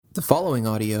The following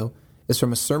audio is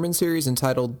from a sermon series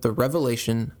entitled The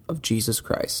Revelation of Jesus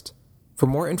Christ. For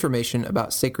more information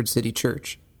about Sacred City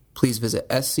Church, please visit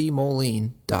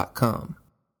scmoline.com.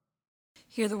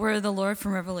 Hear the word of the Lord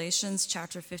from Revelations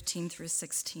chapter 15 through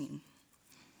 16.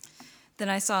 Then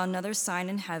I saw another sign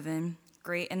in heaven,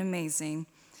 great and amazing,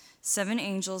 7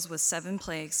 angels with 7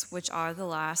 plagues, which are the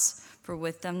last, for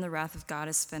with them the wrath of God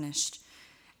is finished.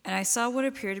 And I saw what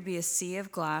appeared to be a sea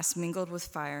of glass mingled with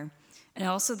fire, and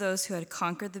also those who had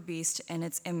conquered the beast and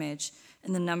its image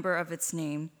and the number of its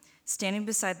name, standing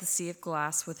beside the sea of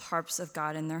glass with harps of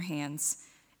God in their hands.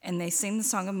 And they sing the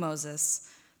song of Moses,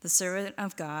 the servant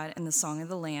of God, and the song of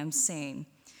the Lamb, saying,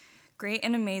 Great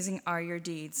and amazing are your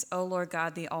deeds, O Lord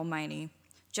God the Almighty.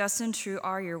 Just and true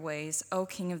are your ways, O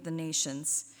King of the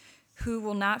nations. Who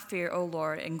will not fear, O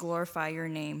Lord, and glorify your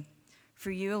name?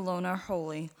 For you alone are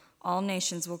holy. All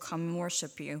nations will come and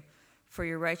worship you, for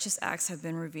your righteous acts have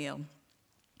been revealed.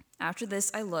 After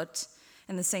this I looked,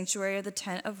 and the sanctuary of the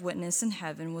tent of witness in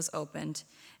heaven was opened,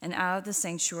 and out of the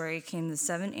sanctuary came the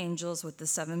 7 angels with the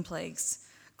 7 plagues,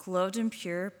 clothed in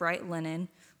pure, bright linen,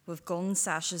 with golden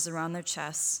sashes around their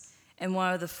chests. And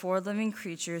one of the 4 living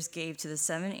creatures gave to the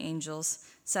 7 angels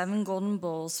 7 golden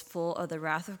bowls full of the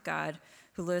wrath of God,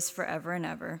 who lives forever and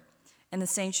ever. And the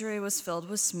sanctuary was filled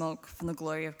with smoke from the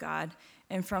glory of God,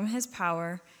 and from his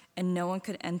power, and no one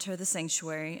could enter the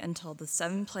sanctuary until the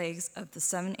 7 plagues of the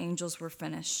 7 angels were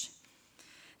finished.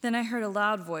 Then I heard a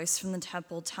loud voice from the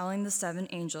temple telling the 7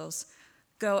 angels,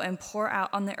 Go and pour out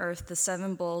on the earth the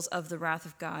 7 bowls of the wrath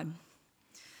of God.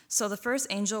 So the first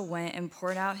angel went and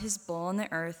poured out his bowl on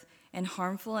the earth, and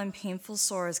harmful and painful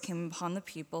sores came upon the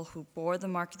people who bore the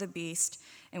mark of the beast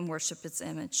and worshipped its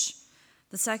image.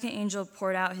 The second angel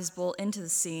poured out his bowl into the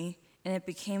sea, and it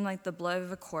became like the blood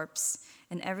of a corpse,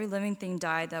 and every living thing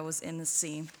died that was in the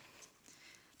sea.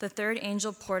 The third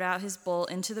angel poured out his bowl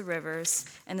into the rivers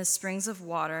and the springs of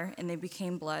water, and they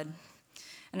became blood.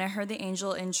 And I heard the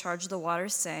angel in charge of the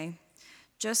waters say,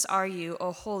 Just are you,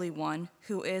 O Holy One,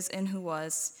 who is and who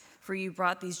was, for you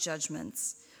brought these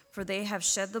judgments. For they have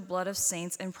shed the blood of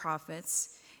saints and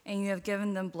prophets, and you have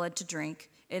given them blood to drink.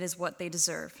 It is what they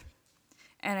deserve.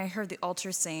 And I heard the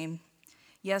altar saying,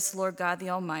 Yes, Lord God the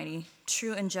Almighty,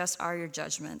 true and just are your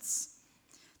judgments.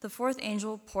 The fourth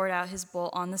angel poured out his bowl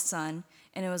on the sun,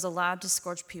 and it was allowed to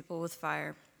scorch people with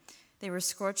fire. They were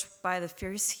scorched by the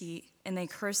fierce heat, and they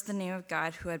cursed the name of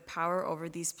God who had power over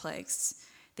these plagues.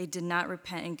 They did not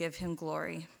repent and give him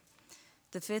glory.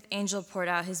 The fifth angel poured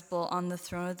out his bowl on the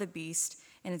throne of the beast,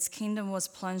 and its kingdom was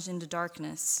plunged into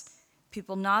darkness.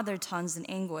 People gnawed their tongues in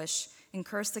anguish and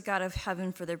cursed the God of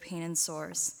heaven for their pain and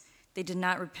sores. They did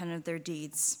not repent of their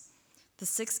deeds. The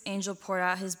sixth angel poured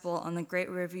out his bowl on the great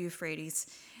river Euphrates,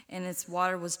 and its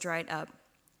water was dried up,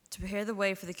 to prepare the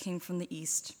way for the king from the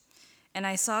east. And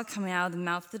I saw coming out of the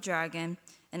mouth of the dragon,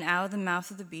 and out of the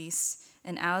mouth of the beast,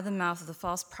 and out of the mouth of the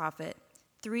false prophet,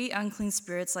 3 unclean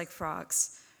spirits like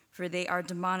frogs, for they are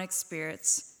demonic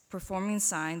spirits, performing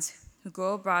signs, who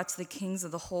go abroad to the kings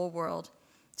of the whole world,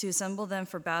 to assemble them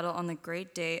for battle on the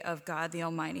great day of God the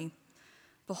Almighty.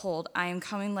 Behold, I am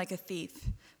coming like a thief.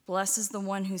 Blessed is the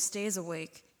one who stays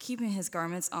awake, keeping his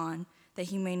garments on, that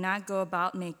he may not go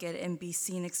about naked and be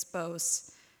seen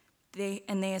exposed. They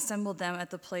assembled them at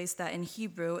the place that in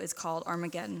Hebrew is called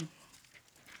Armageddon.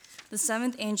 The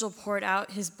 7th angel poured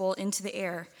out his bowl into the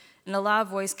air, and a loud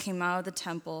voice came out of the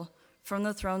temple from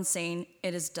the throne saying,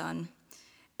 It is done.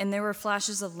 And there were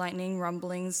flashes of lightning,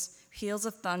 rumblings, peals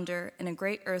of thunder, and a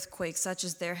great earthquake such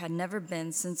as there had never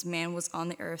been since man was on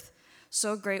the earth.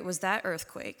 So great was that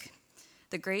earthquake.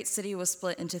 The great city was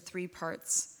split into 3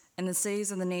 parts, and the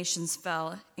cities of the nations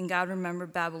fell, and God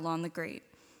remembered Babylon the Great,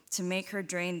 to make her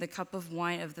drain the cup of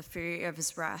wine of the fury of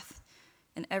his wrath.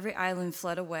 And every island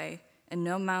fled away, and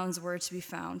no mountains were to be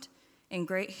found. And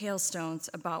great hailstones,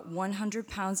 about 100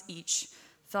 pounds each,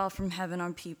 fell from heaven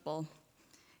on people.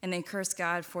 And they cursed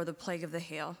God for the plague of the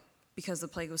hail, because the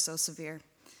plague was so severe.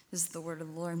 This is the word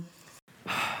of the Lord.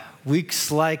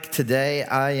 Weeks like today,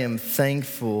 I am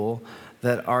thankful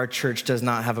that our church does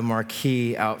not have a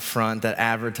marquee out front that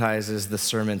advertises the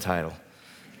sermon title.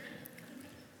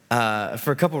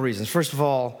 For a couple reasons. First of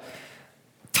all,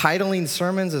 titling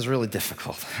sermons is really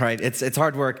difficult, right? It's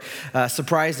hard work.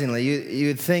 Surprisingly,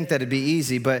 you'd think that it'd be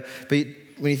easy, but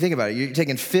when you think about it, you're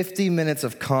taking 50 minutes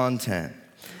of content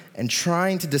and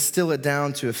trying to distill it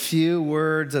down to a few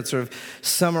words that sort of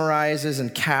summarizes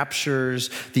and captures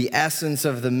the essence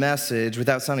of the message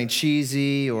without sounding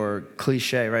cheesy or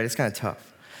cliche, right? It's kind of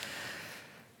tough.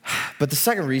 But the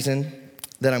second reason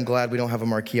that I'm glad we don't have a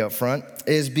marquee out front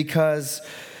is because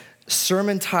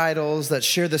sermon titles that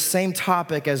share the same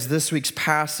topic as this week's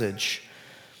passage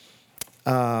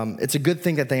it's a good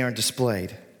thing that they aren't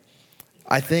displayed.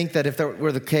 I think that if that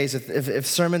were the case, if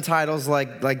sermon titles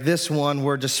like this one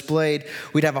were displayed,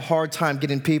 we'd have a hard time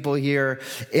getting people here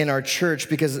in our church,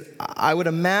 because I would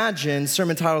imagine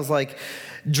sermon titles like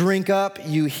 "Drink Up,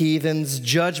 You Heathens,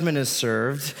 Judgment is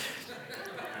Served"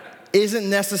 isn't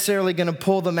necessarily going to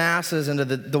pull the masses into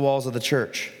the walls of the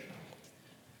church.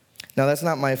 Now, that's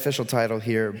not my official title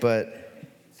here, but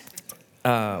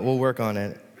we'll work on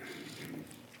it.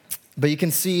 But you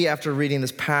can see after reading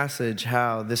this passage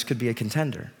how this could be a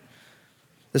contender.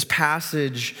 This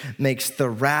passage makes the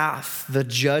wrath, the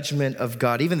judgment of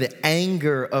God, even the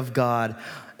anger of God,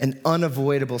 an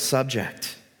unavoidable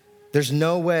subject. There's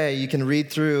no way you can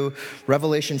read through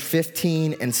Revelation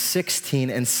 15 and 16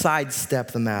 and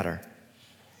sidestep the matter.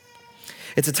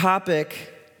 It's a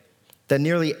topic that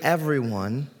nearly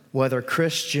everyone, whether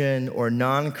Christian or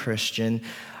non-Christian,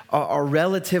 are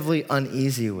relatively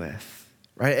uneasy with.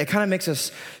 Right? It kind of makes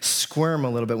us squirm a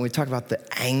little bit when we talk about the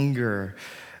anger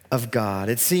of God.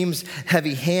 It seems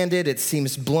heavy-handed. It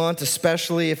seems blunt,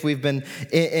 especially if we've been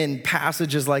in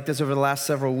passages like this over the last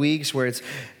several weeks where it's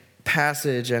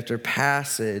passage after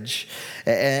passage.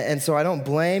 And so I don't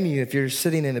blame you if you're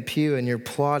sitting in a pew and you're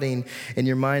plotting in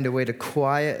your mind a way to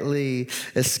quietly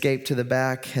escape to the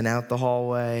back and out the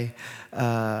hallway.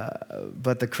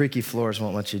 But the creaky floors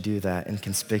won't let you do that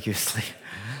inconspicuously.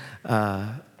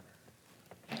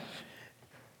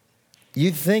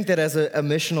 You'd think that as a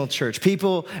missional church,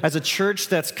 people, as a church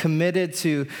that's committed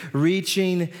to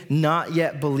reaching not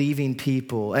yet believing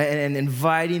people and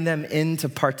inviting them in to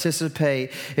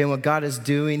participate in what God is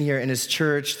doing here in his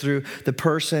church through the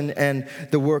person and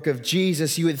the work of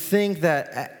Jesus, you would think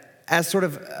that as sort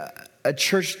of a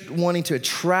church wanting to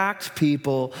attract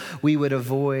people, we would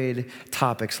avoid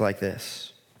topics like this.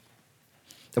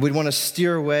 That we'd want to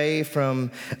steer away from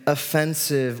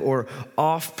offensive or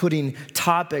off-putting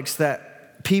topics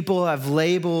that people have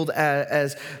labeled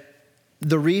as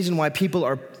the reason why people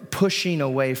are pushing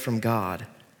away from God.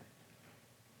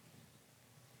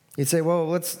 You'd say, well,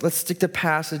 let's stick to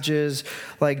passages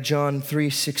like John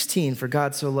 3:16, for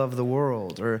God so loved the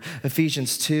world, or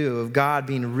Ephesians 2, of God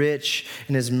being rich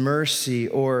in his mercy,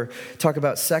 or talk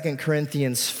about 2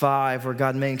 Corinthians 5, where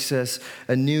God makes us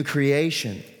a new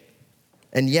creation.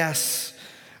 And yes,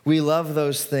 we love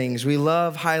those things. We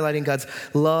love highlighting God's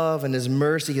love and his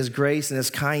mercy, his grace, and his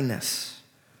kindness.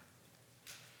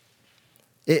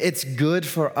 It's good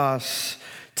for us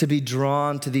to be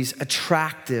drawn to these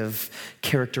attractive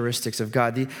characteristics of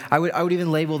God. I would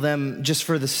even label them, just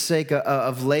for the sake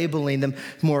of labeling them,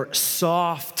 more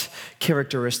soft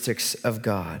characteristics of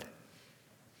God.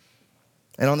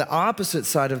 And on the opposite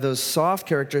side of those soft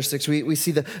characteristics, we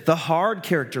see the hard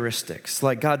characteristics,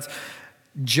 like God's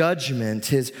judgment,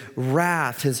 his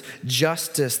wrath, his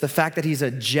justice, the fact that he's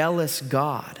a jealous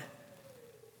God.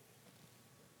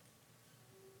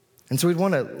 And so we'd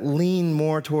want to lean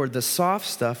more toward the soft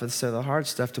stuff instead of the hard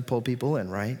stuff to pull people in,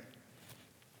 right?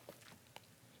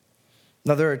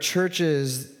 Now, there are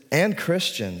churches and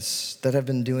Christians that have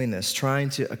been doing this, trying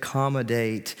to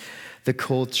accommodate the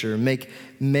culture, make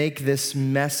this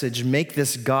message, make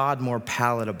this God more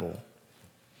palatable.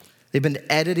 They've been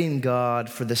editing God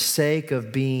for the sake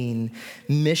of being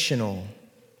missional.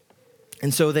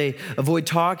 And so they avoid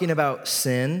talking about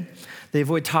sin. They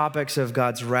avoid topics of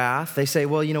God's wrath. They say,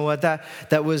 well, you know what,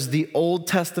 that was the Old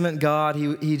Testament God.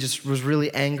 He just was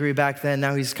really angry back then.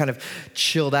 Now he's kind of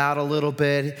chilled out a little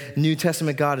bit. New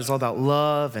Testament God is all about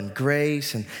love and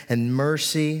grace and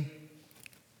mercy.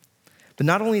 But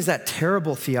not only is that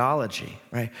terrible theology,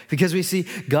 right? Because we see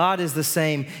God is the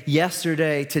same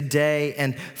yesterday, today,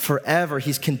 and forever.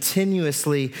 He's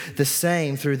continuously the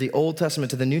same through the Old Testament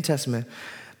to the New Testament.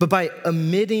 But by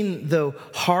omitting the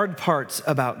hard parts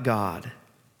about God,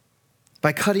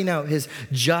 by cutting out his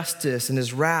justice and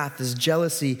his wrath, his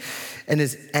jealousy and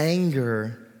his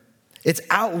anger, it's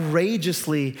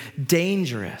outrageously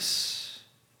dangerous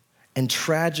and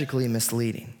tragically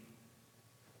misleading.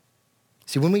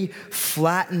 See, when we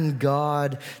flatten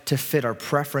God to fit our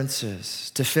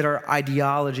preferences, to fit our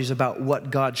ideologies about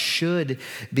what God should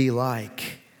be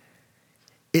like,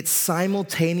 it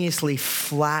simultaneously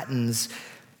flattens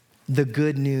the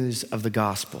good news of the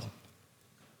gospel.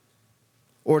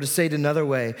 Or to say it another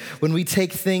way, when we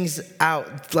take things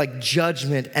out like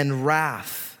judgment and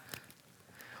wrath,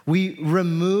 we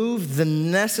remove the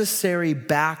necessary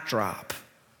backdrop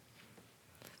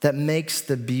that makes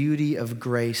the beauty of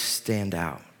grace stand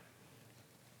out.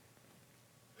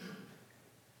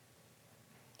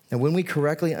 And when we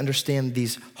correctly understand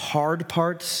these hard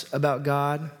parts about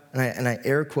God, and I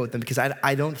air quote them because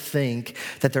I don't think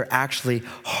that they're actually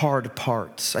hard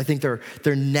parts. I think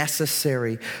they're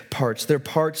necessary parts. They're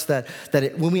parts that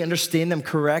when we understand them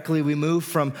correctly, we move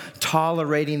from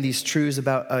tolerating these truths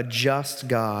about a just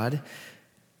God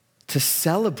to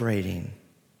celebrating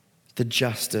the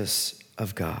justice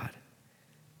of God.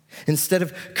 Instead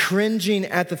of cringing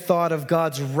at the thought of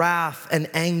God's wrath and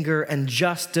anger and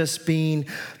justice being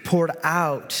poured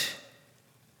out,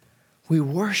 we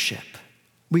worship,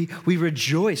 we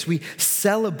rejoice, we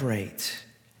celebrate.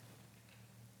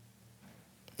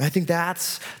 I think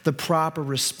that's the proper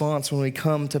response when we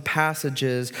come to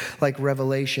passages like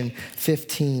Revelation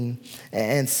 15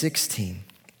 and 16.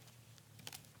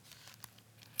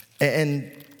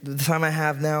 And the time I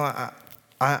have now,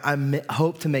 I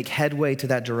hope to make headway to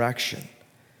that direction.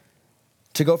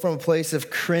 To go from a place of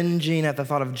cringing at the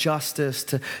thought of justice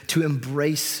to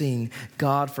embracing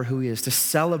God for who he is, to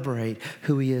celebrate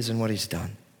who he is and what he's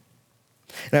done.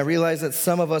 And I realize that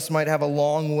some of us might have a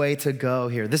long way to go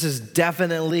here. This is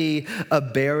definitely a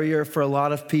barrier for a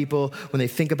lot of people when they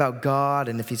think about God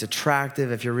and if he's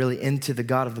attractive, if you're really into the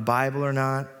God of the Bible or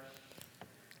not.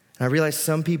 I realize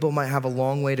some people might have a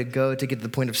long way to go to get to the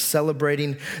point of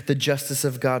celebrating the justice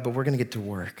of God, but we're going to get to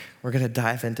work. We're going to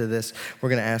dive into this. We're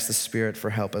going to ask the Spirit for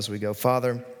help as we go.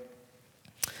 Father,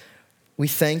 we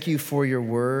thank you for your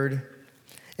word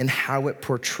and how it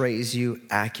portrays you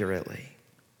accurately.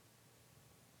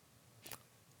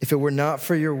 If it were not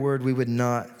for your word, we would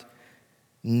not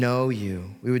know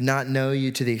you. We would not know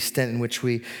you to the extent in which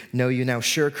we know you now.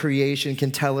 Sure, creation can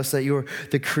tell us that you're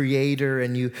the creator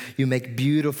and you make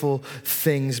beautiful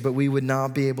things, but we would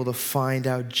not be able to find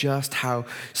out just how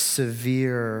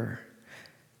severe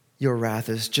your wrath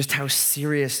is, just how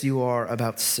serious you are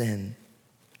about sin.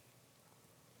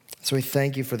 So we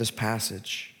thank you for this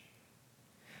passage.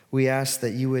 We ask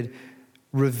that you would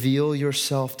reveal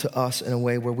yourself to us in a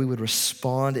way where we would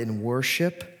respond in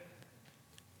worship,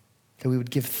 that we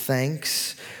would give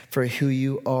thanks for who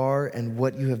you are and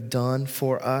what you have done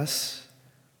for us.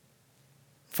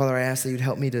 Father, I ask that you'd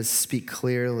help me to speak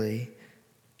clearly.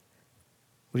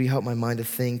 Would you help my mind to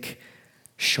think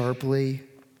sharply?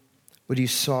 Would you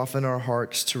soften our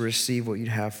hearts to receive what you'd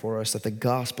have for us, that the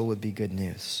gospel would be good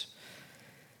news?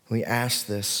 We ask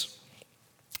this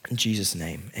in Jesus'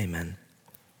 name, amen.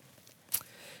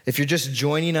 If you're just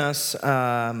joining us,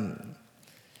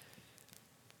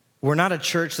 we're not a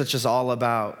church that's just all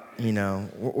about,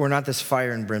 we're not this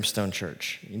fire and brimstone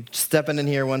church. Stepping in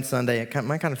here one Sunday, it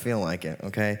might kind of feel like it,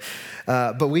 okay?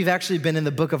 But we've actually been in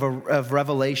the book of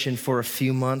Revelation for a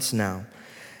few months now.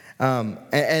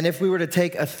 And if we were to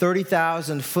take a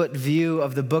 30,000-foot view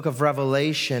of the book of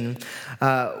Revelation,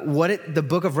 the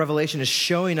book of Revelation is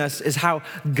showing us is how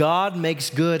God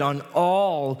makes good on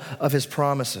all of his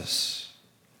promises.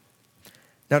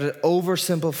 Now, to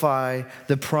oversimplify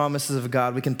the promises of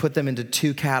God, we can put them into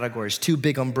two categories, two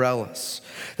big umbrellas.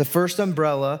 The first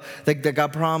umbrella that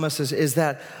God promises is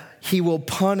that he will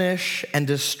punish and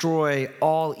destroy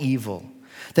all evil.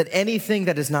 That anything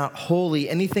that is not holy,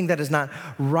 anything that is not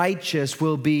righteous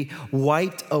will be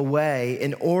wiped away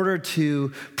in order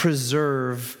to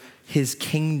preserve his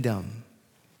kingdom.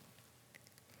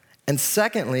 And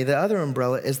secondly, the other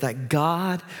umbrella is that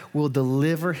God will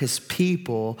deliver his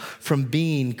people from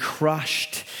being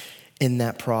crushed in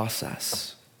that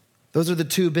process. Those are the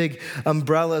two big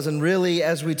umbrellas. And really,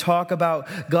 as we talk about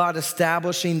God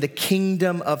establishing the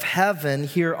kingdom of heaven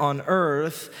here on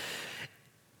earth,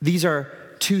 these are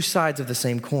two sides of the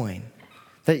same coin.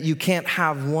 That you can't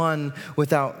have one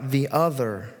without the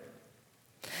other.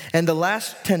 And the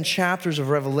last 10 chapters of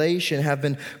Revelation have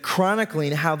been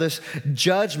chronicling how this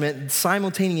judgment,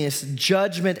 simultaneous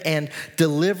judgment and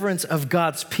deliverance of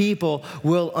God's people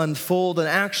will unfold and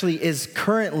actually is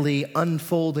currently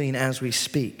unfolding as we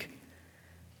speak.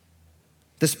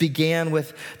 This began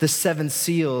with the 7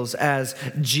 seals as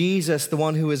Jesus, the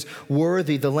one who is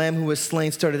worthy, the Lamb who was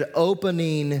slain, started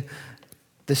opening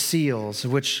the seals,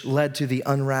 which led to the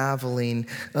unraveling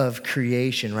of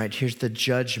creation, right? Here's the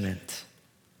judgment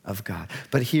of God.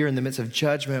 But here in the midst of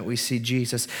judgment, we see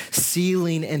Jesus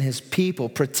sealing in his people,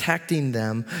 protecting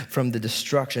them from the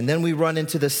destruction. Then we run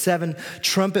into the 7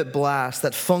 trumpet blasts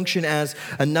that function as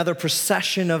another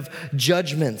procession of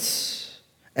judgments.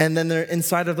 And then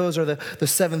inside of those are the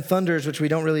 7 thunders, which we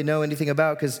don't really know anything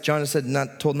about because John has said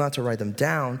told not to write them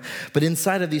down. But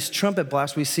inside of these trumpet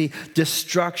blasts, we see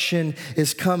destruction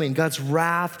is coming. God's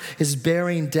wrath is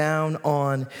bearing down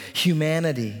on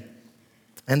humanity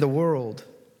and the world.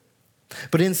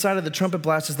 But inside of the trumpet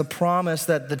blast is the promise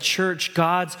that the church,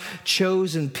 God's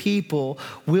chosen people,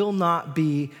 will not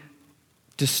be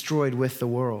destroyed with the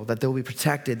world, that they will be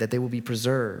protected, that they will be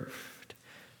preserved.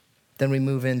 Then we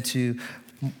move into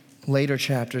later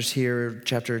chapters here,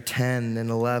 chapter 10 and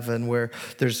 11, where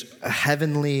there's a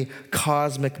heavenly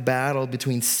cosmic battle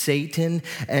between Satan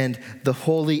and the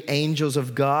holy angels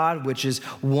of God, which is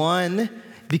won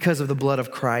because of the blood of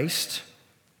Christ.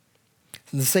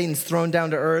 And Satan's thrown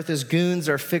down to earth. His goons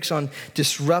are fixed on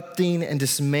disrupting and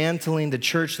dismantling the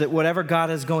church, that whatever God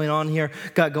has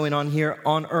got going on here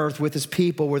on earth with his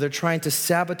people, where they're trying to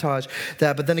sabotage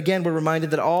that. But then again, we're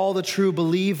reminded that all the true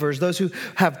believers, those who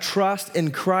have trust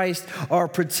in Christ, are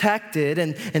protected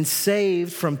and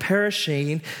saved from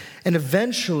perishing. And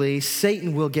eventually,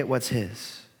 Satan will get what's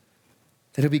his.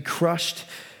 That he'll be crushed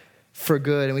for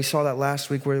good. And we saw that last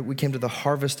week where we came to the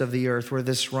harvest of the earth, where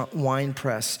this wine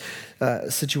press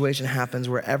situation happens,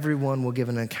 where everyone will give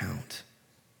an account.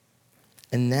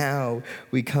 And now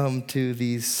we come to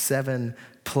these 7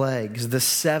 plagues, the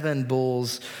 7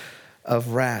 bowls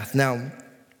of wrath. Now,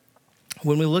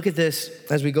 when we look at this,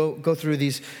 as we go through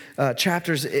these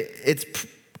chapters, it's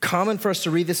common for us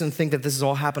to read this and think that this is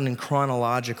all happening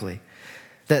chronologically.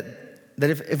 That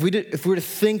if we were to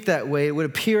think that way, it would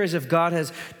appear as if God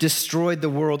has destroyed the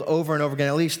world over and over again,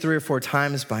 at least 3 or 4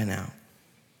 times by now.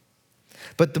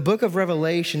 But the book of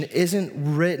Revelation isn't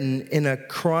written in a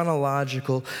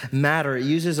chronological manner. It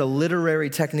uses a literary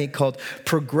technique called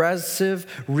progressive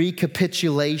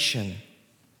recapitulation.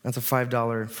 That's a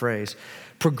 $5 phrase.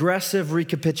 Progressive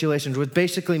recapitulation, which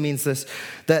basically means this,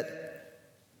 that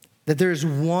there's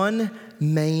one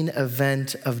main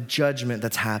event of judgment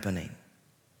that's happening.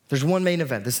 There's one main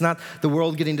event. It's not the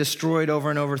world getting destroyed over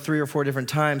and over 3 or 4 different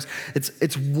times.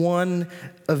 It's one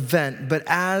event. But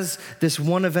as this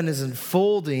one event is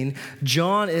unfolding,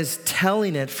 John is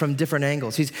telling it from different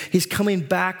angles. He's coming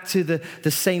back to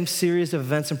the same series of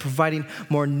events and providing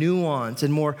more nuance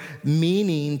and more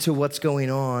meaning to what's going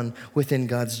on within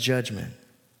God's judgment.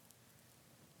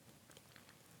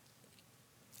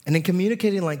 And in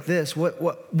communicating like this,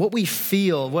 what we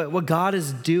feel, what God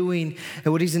is doing,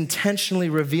 and what he's intentionally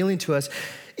revealing to us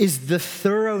is the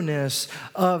thoroughness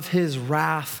of his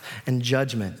wrath and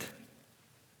judgment.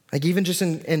 Like even just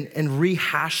in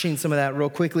rehashing some of that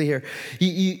real quickly here,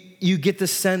 you get the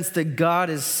sense that God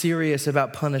is serious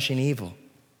about punishing evil.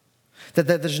 That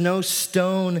there's no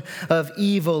stone of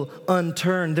evil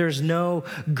unturned. There's no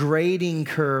grading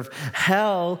curve.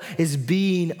 Hell is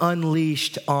being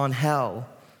unleashed on hell.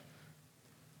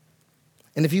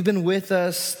 And if you've been with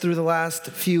us through the last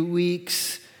few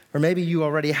weeks, or maybe you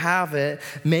already have it,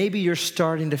 maybe you're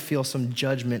starting to feel some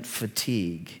judgment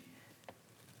fatigue.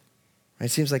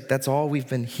 It seems like that's all we've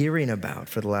been hearing about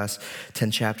for the last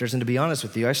 10 chapters. And to be honest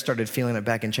with you, I started feeling it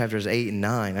back in chapters 8 and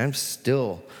 9. I'm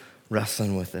still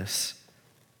wrestling with this.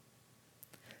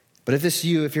 But if this is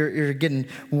you, if you're getting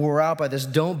wore out by this,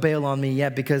 don't bail on me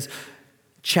yet, because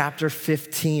Chapter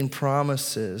 15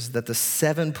 promises that the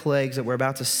 7 plagues that we're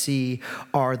about to see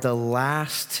are the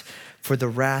last for the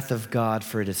wrath of God,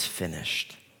 for it is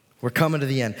finished. We're coming to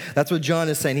the end. That's what John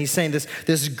is saying. He's saying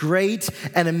this great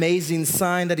and amazing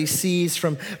sign that he sees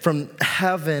from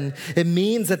heaven. It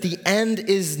means that the end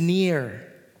is near.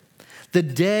 The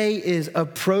day is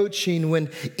approaching when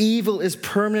evil is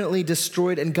permanently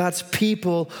destroyed and God's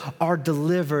people are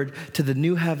delivered to the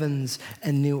new heavens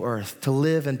and new earth to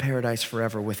live in paradise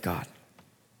forever with God.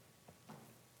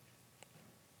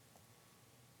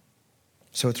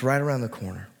 So it's right around the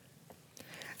corner.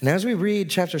 And as we read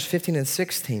chapters 15 and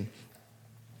 16,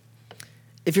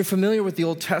 if you're familiar with the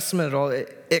Old Testament at all,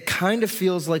 it kind of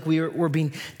feels like we're being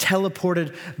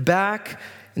teleported back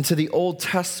into the Old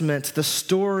Testament, the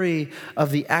story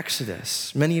of the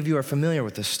Exodus. Many of you are familiar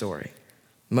with this story.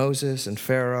 Moses and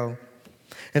Pharaoh.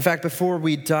 In fact, before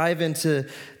we dive into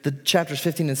the chapters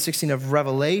 15 and 16 of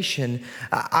Revelation,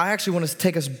 I actually want to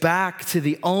take us back to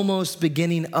the almost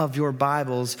beginning of your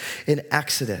Bibles in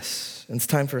Exodus. It's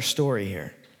time for a story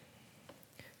here.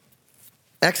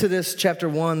 Exodus chapter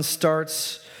 1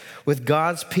 starts with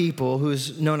God's people,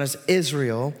 who's known as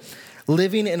Israel,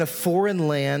 living in a foreign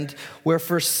land where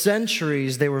for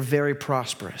centuries they were very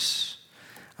prosperous.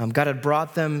 God had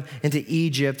brought them into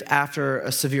Egypt after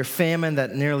a severe famine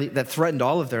that threatened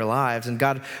all of their lives, and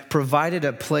God provided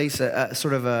a place, a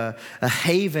sort of a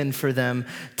haven for them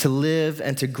to live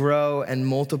and to grow and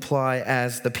multiply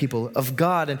as the people of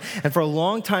God. And for a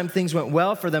long time things went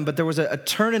well for them, but there was a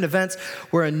turn in events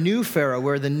where a new Pharaoh,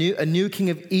 where a new king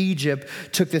of Egypt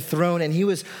took the throne, and he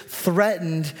was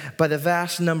threatened by the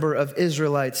vast number of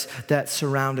Israelites that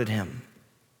surrounded him.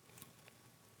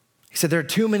 He said, there are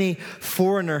too many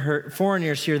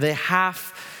foreigners here. They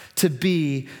have to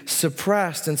be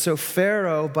suppressed. And so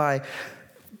Pharaoh, by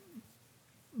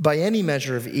by any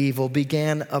measure of evil,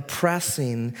 began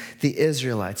oppressing the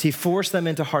Israelites. He forced them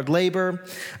into hard labor.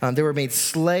 They were made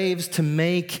slaves to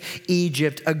make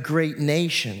Egypt a great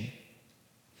nation.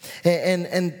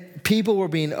 And people were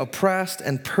being oppressed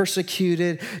and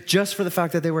persecuted just for the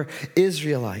fact that they were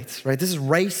Israelites, right? This is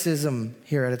racism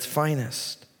here at its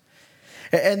finest.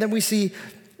 And then we see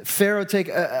Pharaoh take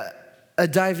a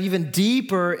dive even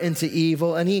deeper into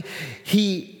evil, and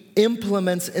he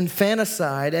implements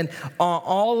infanticide and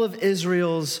all of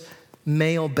Israel's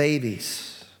male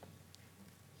babies.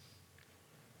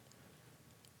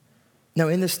 Now,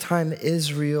 in this time,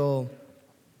 Israel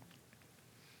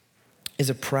is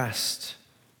oppressed.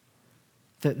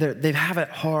 They have it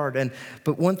hard.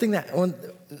 But one thing that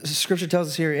Scripture tells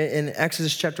us here in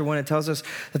Exodus chapter 1, it tells us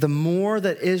that the more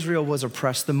that Israel was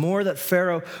oppressed, the more that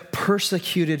Pharaoh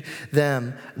persecuted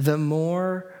them, the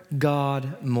more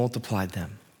God multiplied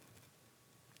them.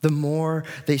 The more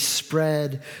they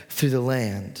spread through the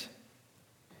land.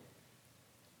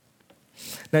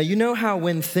 Now, you know how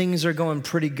when things are going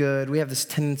pretty good, we have this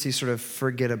tendency to sort of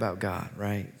forget about God,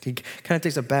 right? He kind of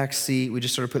takes a back seat. We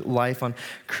just sort of put life on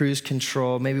cruise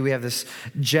control. Maybe we have this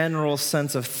general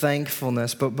sense of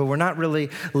thankfulness, but we're not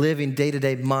really living day to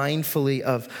day mindfully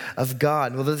of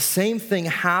God. Well, the same thing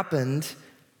happened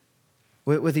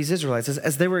with these Israelites.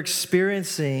 As they were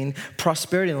experiencing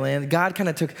prosperity in the land, God kind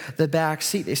of took the back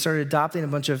seat. They started adopting a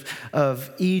bunch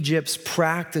of Egypt's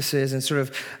practices and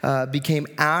sort of became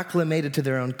acclimated to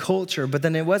their own culture. But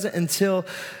then it wasn't until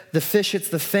the fish hits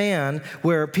the fan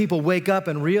where people wake up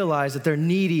and realize that they're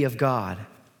needy of God.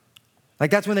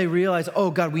 Like that's when they realize, oh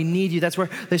God, we need you. That's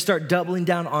where they start doubling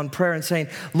down on prayer and saying,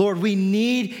 Lord, we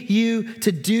need you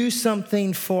to do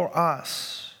something for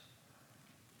us.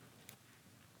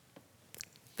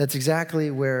 That's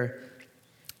exactly where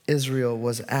Israel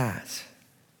was at.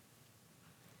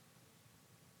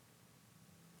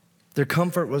 Their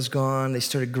comfort was gone. They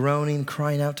started groaning,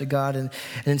 crying out to God. And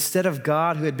instead of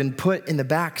God, who had been put in the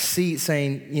back seat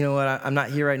saying, you know what, I'm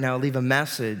not here right now, leave a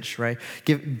message, right?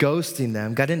 Ghosting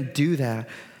them. God didn't do that.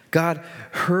 God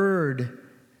heard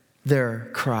their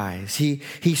cries.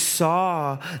 He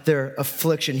saw their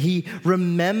affliction. He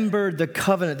remembered the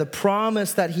covenant, the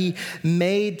promise that he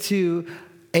made to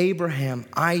Abraham,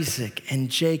 Isaac, and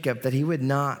Jacob, that he would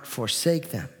not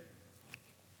forsake them.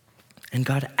 And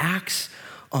God acts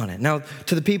on it. Now,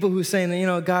 to the people who are saying, you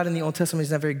know, God in the Old Testament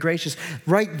is not very gracious,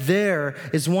 right there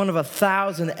is one of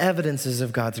 1,000 evidences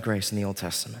of God's grace in the Old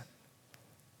Testament.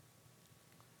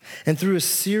 And through a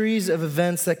series of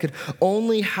events that could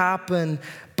only happen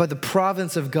by the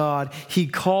providence of God, he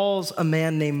calls a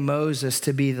man named Moses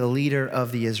to be the leader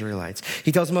of the Israelites.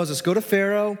 He tells Moses, go to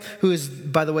Pharaoh, who is,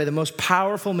 by the way, the most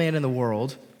powerful man in the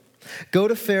world. Go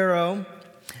to Pharaoh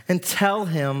and tell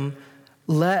him,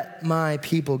 let my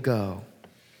people go.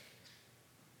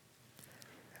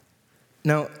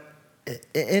 Now,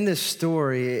 in this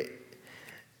story,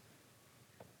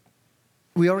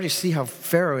 we already see how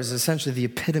Pharaoh is essentially the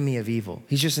epitome of evil.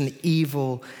 He's just an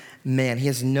evil man. He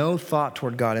has no thought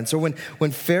toward God. And so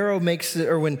when Pharaoh makes it,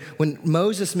 or when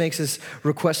Moses makes this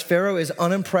request, Pharaoh is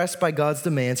unimpressed by God's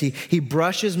demands. He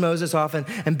brushes Moses off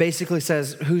and basically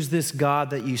says, who's this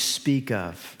God that you speak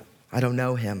of? I don't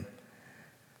know him.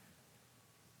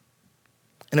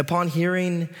 And upon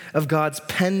hearing of God's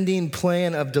pending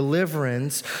plan of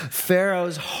deliverance,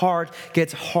 Pharaoh's heart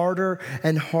gets harder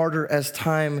and harder as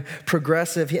time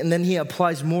progresses. And then he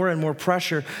applies more and more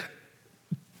pressure,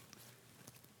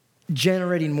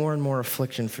 generating more and more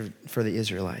affliction for the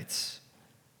Israelites.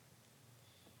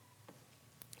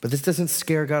 But this doesn't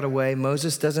scare God away.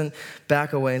 Moses doesn't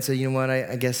back away and say, you know what,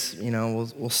 I guess, you know,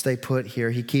 we'll stay put here.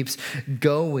 He keeps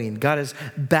going. God is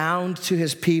bound to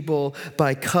his people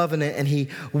by covenant, and he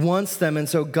wants them. And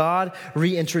so God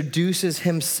reintroduces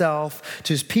himself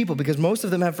to his people because most of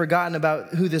them have forgotten about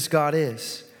who this God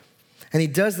is. And he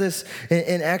does this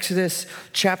in Exodus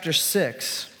chapter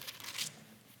 6.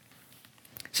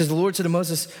 It says, the Lord said to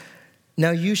Moses,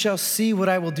 now you shall see what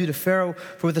I will do to Pharaoh,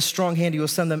 for with a strong hand he will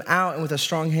send them out, and with a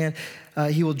strong hand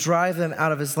he will drive them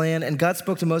out of his land. And God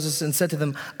spoke to Moses and said to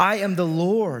them, I am the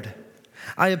Lord.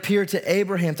 I appeared to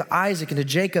Abraham, to Isaac, and to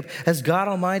Jacob as God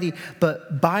Almighty,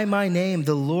 but by my name,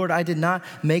 the Lord, I did not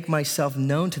make myself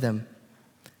known to them.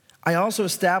 I also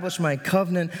established my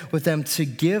covenant with them to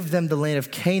give them the land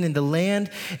of Canaan, the land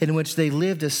in which they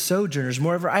lived as sojourners.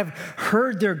 Moreover, I've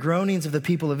heard their groanings of the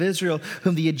people of Israel,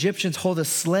 whom the Egyptians hold as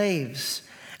slaves.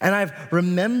 And I've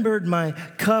remembered my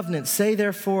covenant. Say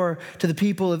therefore to the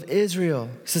people of Israel,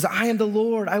 he says, I am the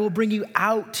Lord. I will bring you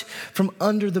out from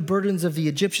under the burdens of the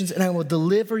Egyptians, and I will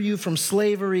deliver you from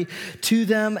slavery to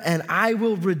them, and I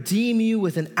will redeem you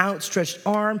with an outstretched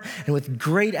arm and with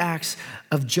great acts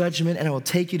of judgment, and I will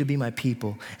take you to be my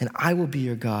people, and I will be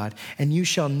your God. And you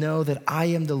shall know that I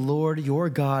am the Lord your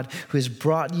God, who has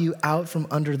brought you out from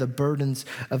under the burdens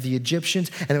of the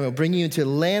Egyptians, and I will bring you into a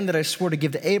land that I swore to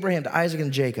give to Abraham, to Isaac,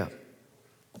 and Jacob.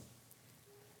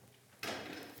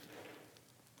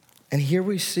 And here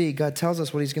we see God tells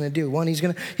us what he's going to do. One, he's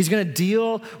going to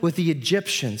deal with the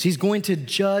Egyptians. He's going to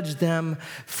judge them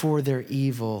for their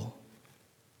evil.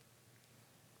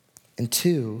 And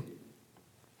two,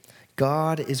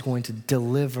 God is going to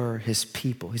deliver his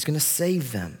people. He's going to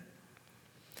save them.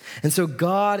 And so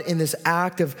God, in this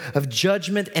act of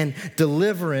judgment and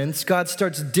deliverance, God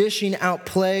starts dishing out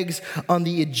plagues on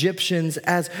the Egyptians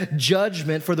as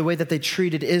judgment for the way that they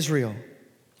treated Israel.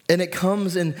 And it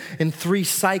comes in 3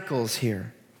 cycles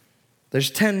here. There's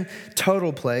 10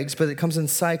 total plagues, but it comes in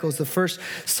cycles. The first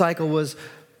cycle was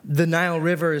the Nile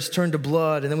River is turned to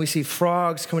blood, and then we see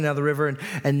frogs coming out of the river,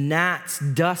 and gnats,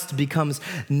 dust becomes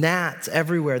gnats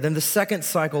everywhere. Then the second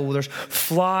cycle, there's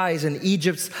flies, and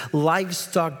Egypt's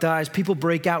livestock dies. People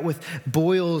break out with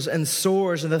boils and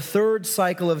sores. And the third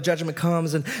cycle of judgment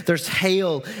comes, and there's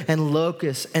hail and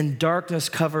locusts, and darkness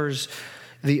covers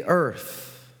the earth.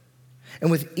 And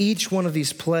with each one of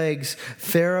these plagues,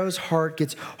 Pharaoh's heart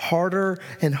gets harder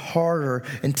and harder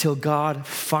until God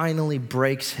finally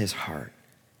breaks his heart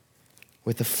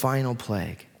with the final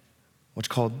plague, what's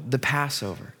called the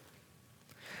Passover.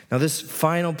 Now, this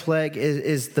final plague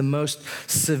is the most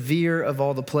severe of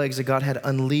all the plagues that God had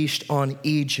unleashed on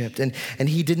Egypt. And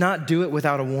he did not do it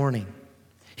without a warning.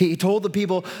 He told the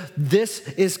people, this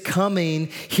is coming.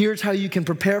 Here's how you can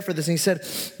prepare for this. And he said,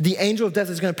 the angel of death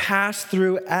is going to pass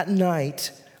through at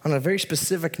night, on a very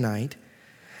specific night.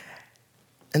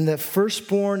 And the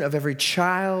firstborn of every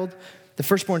child, the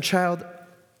firstborn child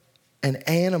and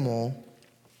animal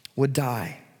would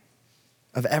die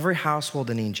of every household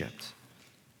in Egypt.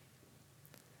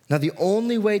 Now, the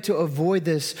only way to avoid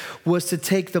this was to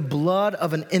take the blood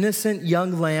of an innocent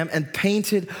young lamb and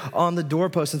paint it on the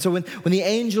doorpost. And so when the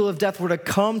angel of death were to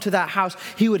come to that house,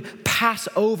 he would pass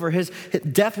over. His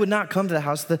death would not come to the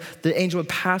house. The angel would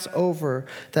pass over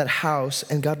that house,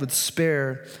 and God would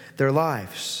spare their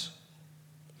lives.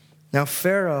 Now,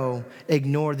 Pharaoh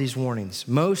ignored these warnings.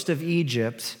 Most of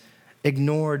Egypt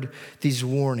ignored these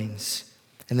warnings.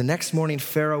 And the next morning,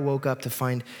 Pharaoh woke up to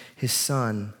find his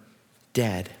son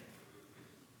dead.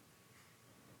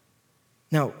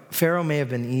 Now, Pharaoh may have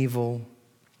been evil,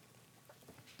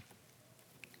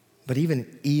 but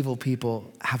even evil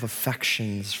people have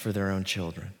affections for their own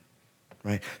children,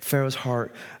 right? Pharaoh's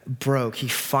heart broke. He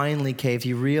finally caved.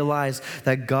 He realized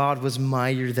that God was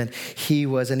mightier than he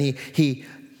was, and he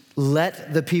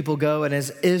let the people go. And as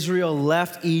Israel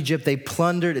left Egypt, they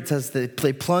plundered, it says that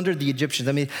they plundered the Egyptians.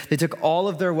 I mean, they took all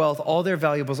of their wealth, all their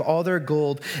valuables, all their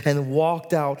gold, and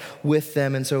walked out with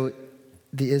them. And so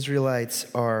the Israelites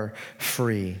are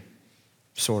free,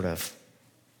 sort of.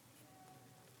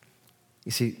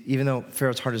 You see, even though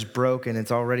Pharaoh's heart is broken,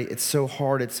 it's so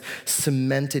hard, it's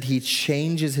cemented, he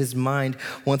changes his mind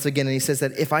once again. And he says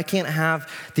that if I can't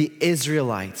have the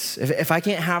Israelites, if I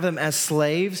can't have them as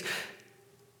slaves,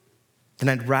 then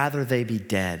I'd rather they be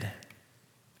dead.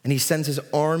 And he sends his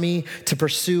army to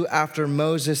pursue after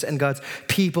Moses and God's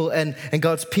people. And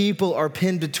God's people are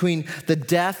pinned between the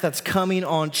death that's coming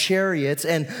on chariots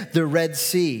and the Red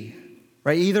Sea,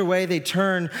 right? Either way they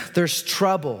turn, there's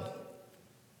trouble.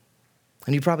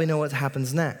 And you probably know what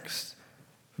happens next.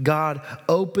 God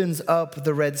opens up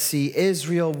the Red Sea.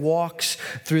 Israel walks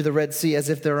through the Red Sea as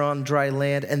if they're on dry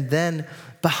land. And then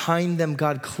behind them,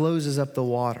 God closes up the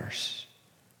waters.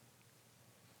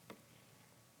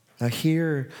 Now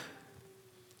here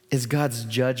is God's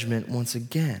judgment once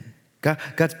again.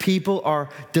 God's people are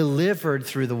delivered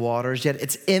through the waters, yet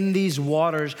it's in these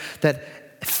waters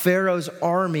that Pharaoh's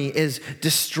army is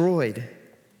destroyed.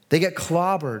 They get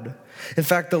clobbered. In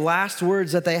fact, the last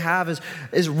words that they have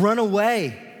is run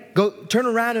away. Go turn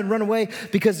around and run away,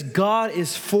 because God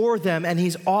is for them and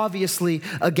he's obviously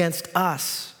against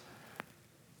us.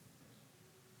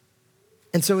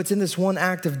 And so it's in this one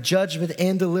act of judgment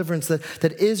and deliverance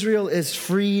that Israel is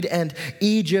freed and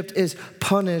Egypt is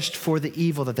punished for the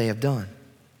evil that they have done.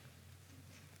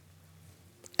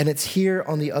 And it's here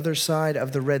on the other side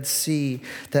of the Red Sea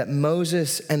that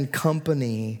Moses and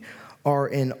company are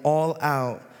in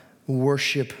all-out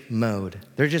worship mode.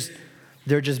 They're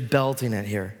just belting it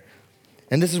here.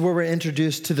 And this is where we're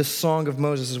introduced to the Song of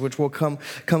Moses, which will come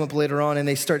up later on. And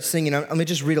they start singing. Let me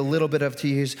just read a little bit of it to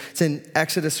you. It's in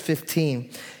Exodus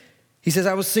 15. He says,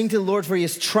 I will sing to the Lord, for he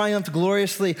has triumphed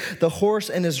gloriously. The horse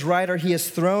and his rider he has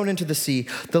thrown into the sea.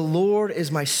 The Lord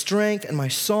is my strength and my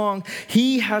song.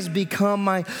 He has become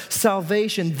my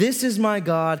salvation. This is my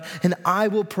God, and I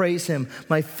will praise him.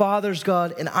 My Father's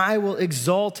God, and I will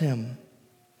exalt him.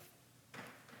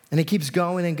 And he keeps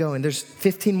going and going. There's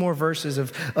 15 more verses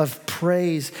of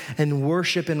praise and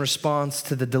worship in response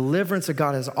to the deliverance that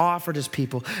God has offered his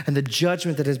people and the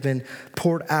judgment that has been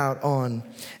poured out on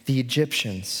the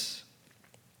Egyptians.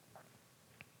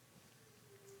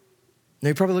 Now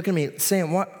you're probably looking at me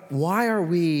saying, why are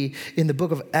we in the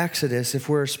book of Exodus if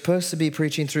we're supposed to be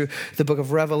preaching through the book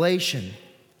of Revelation?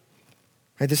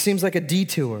 Right? This seems like a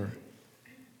detour.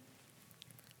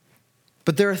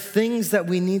 But there are things that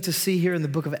we need to see here in the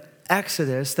book of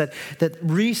Exodus that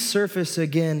resurface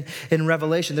again in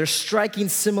Revelation. There's striking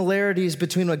similarities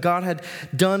between what God had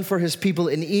done for his people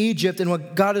in Egypt and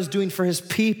what God is doing for his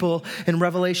people in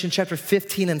Revelation chapter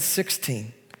 15 and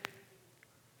 16.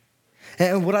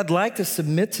 And what I'd like to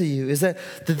submit to you is that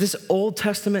this Old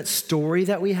Testament story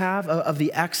that we have of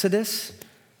the Exodus,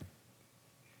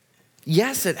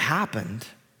 yes, it happened.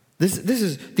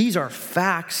 These are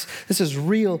facts. This is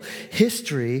real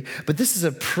history, but this is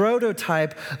a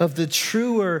prototype of the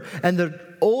truer and the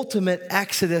ultimate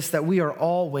Exodus that we are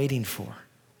all waiting for.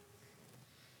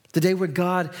 The day where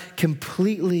God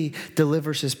completely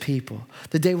delivers his people.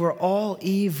 The day where all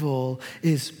evil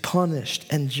is punished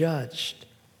and judged.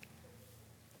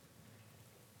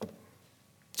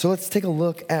 So let's take a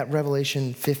look at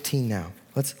Revelation 15 now.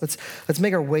 Let's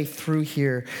make our way through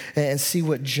here and see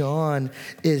what John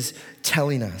is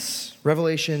telling us.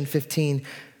 Revelation 15,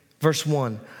 verse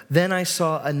 1. Then I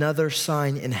saw another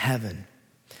sign in heaven.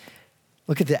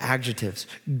 Look at the adjectives.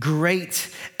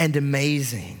 Great and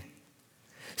amazing.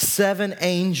 7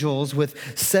 angels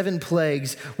with 7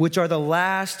 plagues, which are the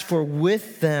last, for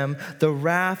with them the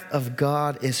wrath of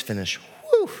God is finished.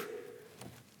 Whew.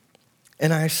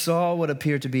 And I saw what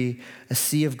appeared to be a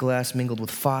sea of glass mingled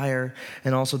with fire,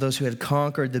 and also those who had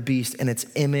conquered the beast and its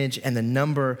image and the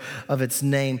number of its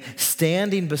name,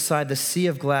 standing beside the sea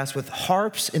of glass with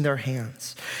harps in their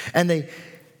hands. And they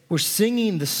were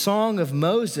singing the song of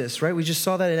Moses, right? We just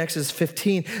saw that in Exodus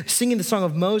 15, singing the song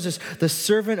of Moses, the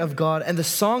servant of God, and the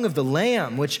song of the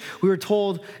Lamb, which we were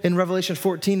told in Revelation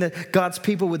 14 that God's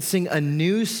people would sing a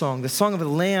new song, the song of the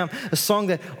Lamb, a song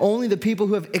that only the people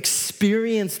who have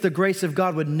experienced the grace of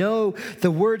God would know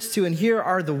the words to. And here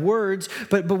are the words,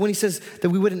 but when he says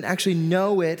that we wouldn't actually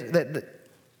know it, that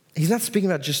he's not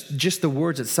speaking about just the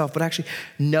words itself, but actually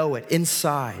know it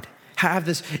inside. Have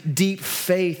this deep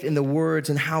faith in the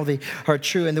words and how they are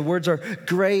true. And the words are,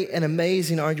 great and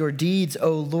amazing are your deeds,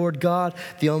 O Lord God,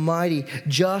 the Almighty.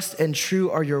 Just and true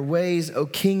are your ways, O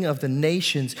King of the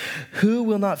nations. Who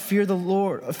will not fear the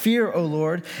Lord, fear, O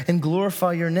Lord, and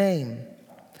glorify your name?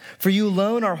 For you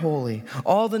alone are holy.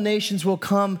 All the nations will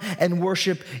come and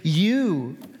worship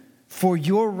you, for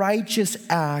your righteous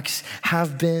acts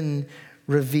have been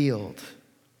revealed.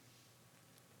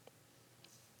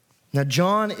 Now,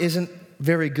 John isn't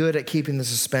very good at keeping the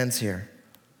suspense here.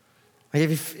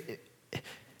 Any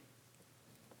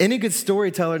good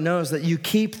storyteller knows that you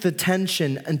keep the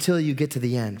tension until you get to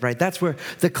the end, right? That's where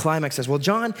the climax is. Well,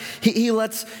 John, he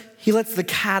lets the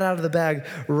cat out of the bag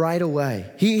right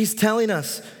away. He's telling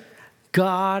us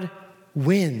God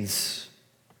wins.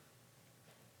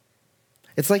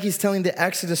 It's like he's telling the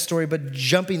Exodus story, but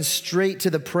jumping straight to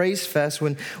the praise fest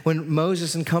when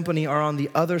Moses and company are on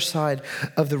the other side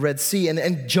of the Red Sea.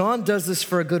 And John does this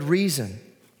for a good reason.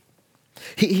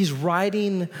 He's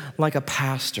writing like a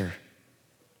pastor.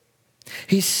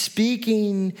 He's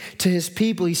speaking to his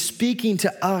people. He's speaking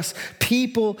to us,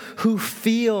 people who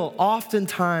feel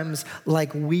oftentimes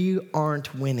like we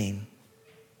aren't winning.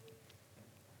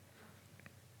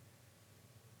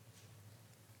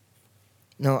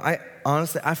 No, I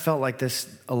felt like this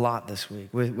a lot this week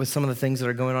with some of the things that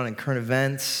are going on in current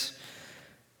events,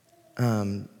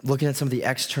 looking at some of the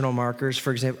external markers.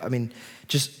 For example,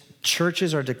 just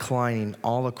churches are declining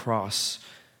all across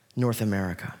North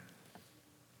America,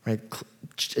 right?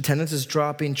 Attendance is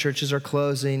dropping, churches are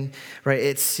closing, right?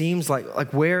 It seems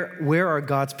like where are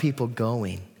God's people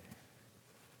going?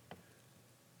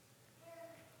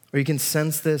 Or you can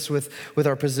sense this with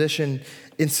our position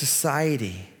in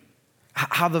society.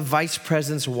 How the vice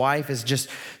president's wife is just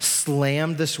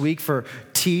slammed this week for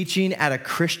teaching at a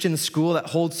Christian school that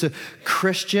holds to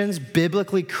Christians,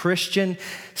 biblically Christian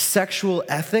sexual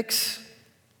ethics.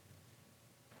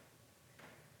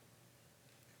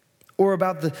 or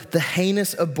about the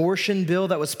heinous abortion bill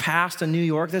that was passed in New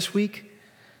York this week,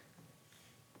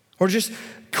 or just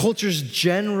culture's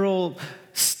general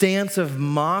stance of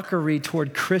mockery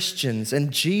toward Christians and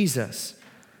Jesus.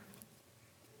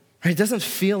 Right? It doesn't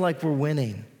feel like we're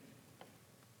winning.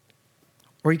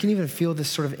 Or you can even feel this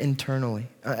sort of internally,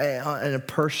 in a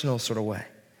personal sort of way.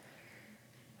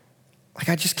 Like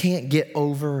I just can't get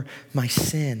over my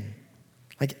sin.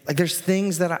 Like there's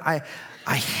things that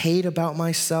I hate about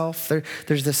myself.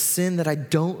 There's this sin that I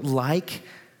don't like,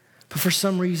 but for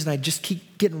some reason I just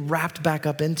keep getting wrapped back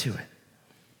up into it.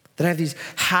 That I have these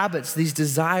habits, these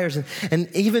desires,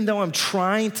 and even though I'm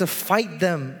trying to fight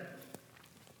them,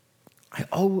 I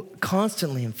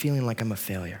constantly am feeling like I'm a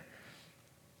failure.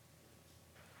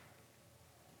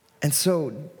 And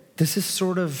so this is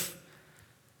sort of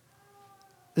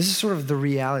the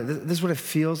reality. This is what it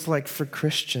feels like for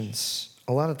Christians.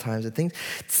 A lot of times it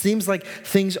seems like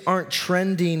things aren't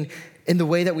trending in the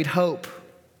way that we'd hope.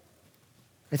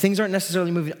 And things aren't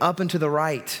necessarily moving up and to the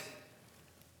right.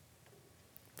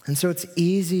 And so it's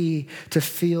easy to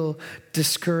feel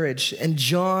discouraged. And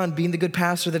John, being the good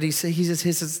pastor that he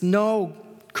says, no,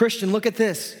 Christian, look at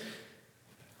this.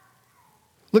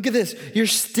 Look at this. You're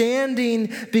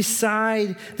standing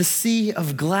beside the sea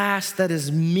of glass that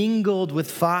is mingled with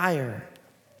fire.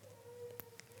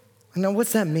 Now,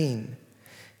 what's that mean?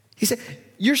 He said,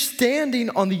 you're standing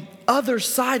on the other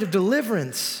side of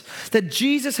deliverance, that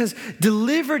Jesus has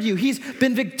delivered you. He's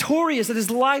been victorious, that his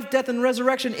life, death, and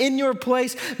resurrection in your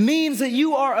place means that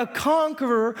you are a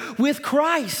conqueror with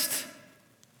Christ.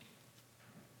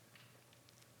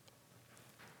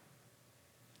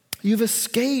 You've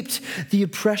escaped the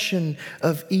oppression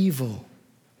of evil.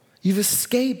 You've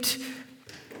escaped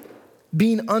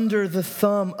being under the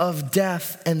thumb of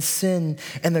death and sin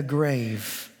and the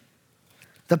grave.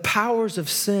 The powers of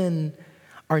sin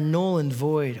are null and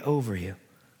void over you.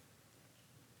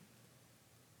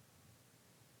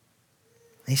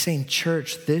 And he's saying,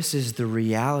 church, this is the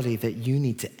reality that you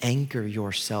need to anchor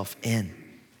yourself in.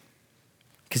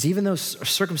 Because even though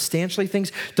circumstantially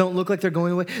things don't look like they're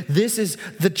going away, this is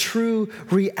the true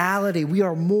reality. We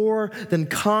are more than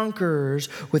conquerors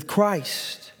with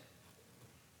Christ.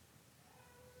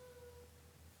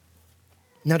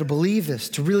 Now, to believe this,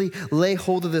 to really lay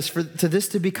hold of this, for this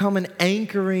to become an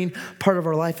anchoring part of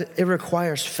our life, it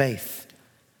requires faith.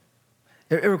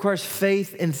 It requires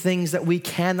faith in things that we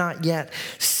cannot yet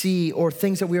see or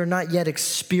things that we are not yet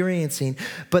experiencing.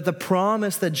 But the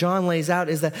promise that John lays out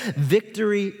is that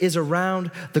victory is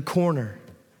around the corner.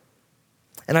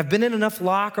 And I've been in enough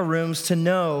locker rooms to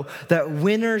know that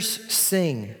winners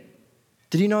sing.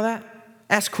 Did you know that?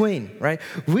 Ask Queen, right?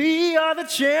 We are the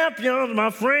champions,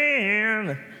 my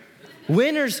friend.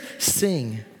 Winners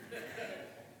sing.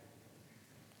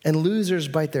 And losers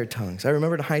bite their tongues. I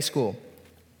remember in high school,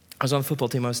 I was on the football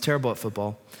team. I was terrible at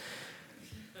football.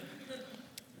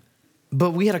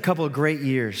 But we had a couple of great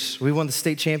years. We won the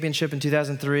state championship in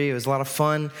 2003. It was a lot of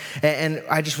fun. And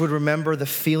I just would remember the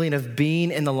feeling of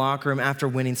being in the locker room after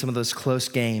winning some of those close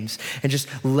games and just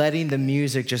letting the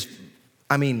music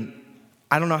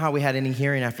I don't know how we had any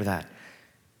hearing after that.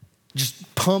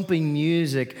 Just pumping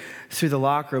music through the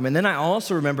locker room. And then I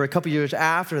also remember a couple years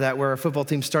after that where our football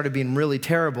team started being really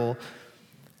terrible,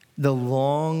 the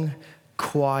long,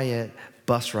 quiet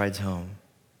bus rides home.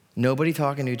 Nobody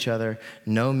talking to each other,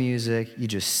 no music, you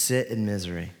just sit in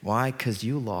misery. Why? Because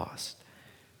you lost.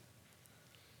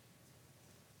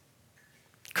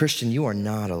 Christian, you are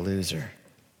not a loser.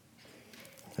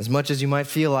 As much as you might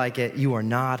feel like it, you are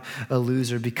not a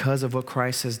loser because of what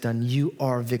Christ has done. You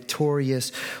are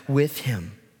victorious with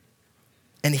him.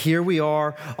 And here we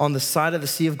are on the side of the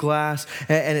sea of glass,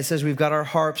 and it says we've got our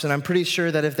harps, and I'm pretty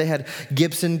sure that if they had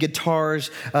Gibson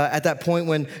guitars at that point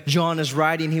when John is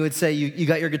writing, he would say, you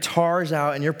got your guitars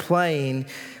out and you're playing.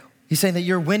 He's saying that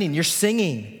you're winning, you're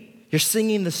singing. You're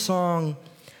singing the song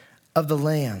of the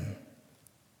Lamb.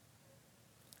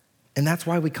 And that's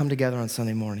why we come together on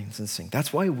Sunday mornings and sing.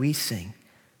 That's why we sing.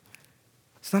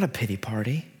 It's not a pity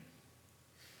party.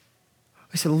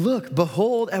 We said, look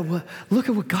at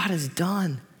what God has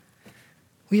done.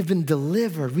 We have been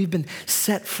delivered. We've been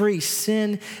set free.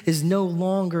 Sin is no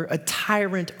longer a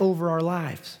tyrant over our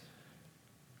lives.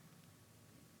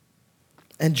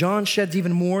 And John sheds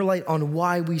even more light on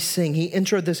why we sing. He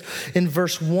introed this in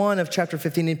verse 1 of chapter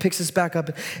 15. He picks this back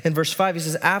up in verse 5. He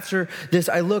says, after this,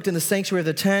 I looked, and the sanctuary of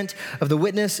the tent of the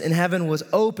witness in heaven was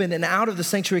opened, and out of the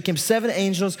sanctuary came 7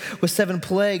 angels with 7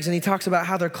 plagues. And he talks about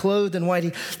how they're clothed in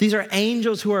white. These are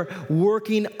angels who are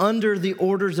working under the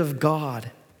orders of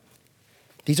God.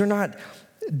 These are not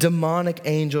demonic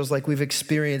angels like we've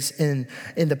experienced in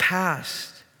the past.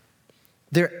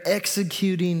 They're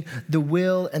executing the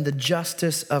will and the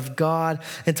justice of God.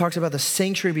 And talks about the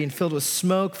sanctuary being filled with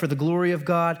smoke for the glory of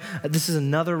God. This is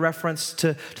another reference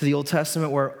to the Old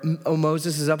Testament where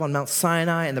Moses is up on Mount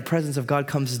Sinai and the presence of God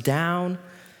comes down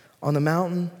on the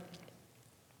mountain.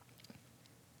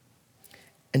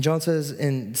 And John says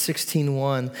in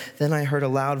 16:1, then I heard a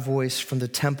loud voice from the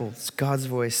temple, it's God's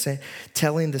voice,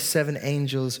 telling the 7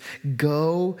 angels,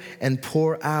 go and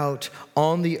pour out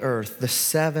on the earth the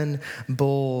 7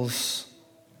 bowls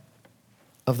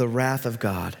of the wrath of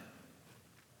God.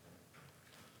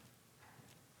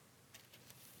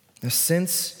 Now,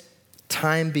 since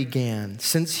time began,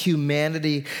 since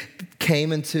humanity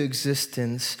came into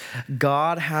existence,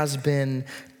 God has been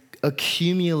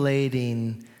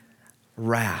accumulating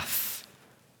wrath.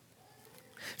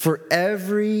 For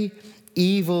every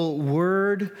evil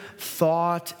word,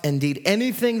 thought, and deed,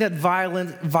 anything that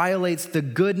violates the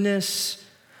goodness,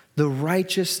 the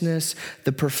righteousness,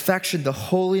 the perfection, the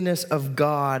holiness of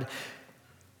God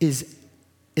is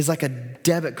like a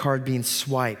debit card being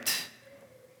swiped,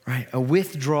 right? A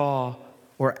withdrawal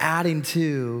or adding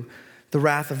to the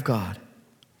wrath of God.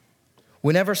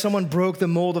 Whenever someone broke the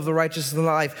mold of the righteousness of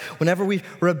life, whenever we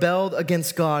rebelled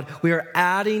against God, we are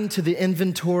adding to the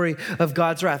inventory of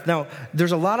God's wrath. Now,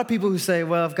 there's a lot of people who say,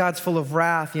 well, if God's full of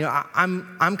wrath,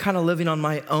 I'm kind of living on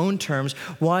my own terms.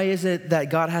 Why is it that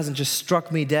God hasn't just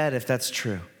struck me dead if that's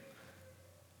true?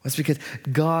 It's because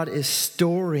God is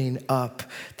storing up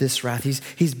this wrath.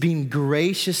 He's being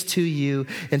gracious to you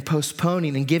and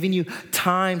postponing and giving you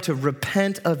time to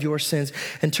repent of your sins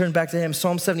and turn back to Him.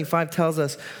 Psalm 75 tells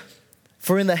us,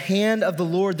 for in the hand of the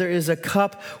Lord there is a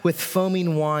cup with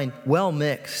foaming wine, well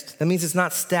mixed. That means it's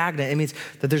not stagnant. It means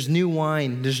that there's new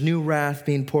wine, there's new wrath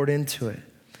being poured into it.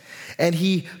 And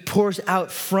He pours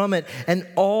out from it, and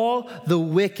all the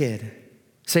wicked,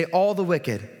 say all the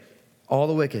wicked, all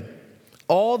the wicked,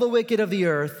 all the wicked of the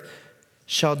earth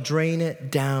shall drain it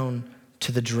down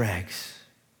to the dregs.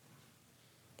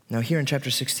 Now here in chapter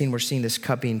 16, we're seeing this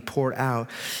cup being poured out.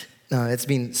 It's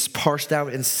being parsed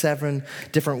out in 7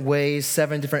 different ways,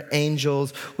 7 different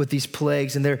angels with these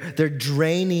plagues, and they're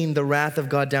draining the wrath of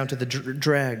God down to the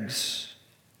dregs.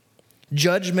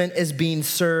 Judgment is being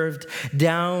served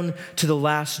down to the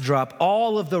last drop.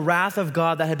 All of the wrath of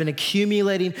God that had been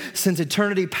accumulating since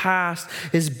eternity past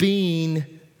is being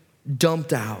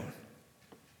dumped out.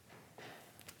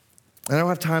 I don't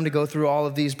have time to go through all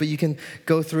of these, but you can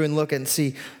go through and look and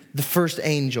see. The first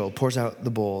angel pours out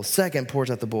the bowl. Second pours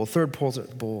out the bowl. Third pours out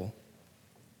the bowl.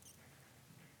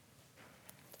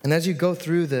 And as you go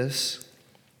through this,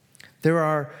 there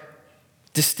are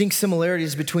distinct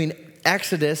similarities between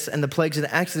Exodus and the plagues in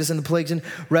Exodus and the plagues in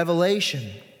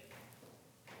Revelation.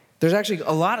 There's actually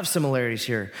a lot of similarities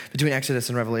here between Exodus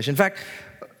and Revelation. In fact,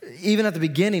 even at the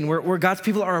beginning, where God's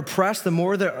people are oppressed, the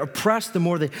more they're oppressed, the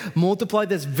more they multiply.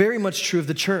 That's very much true of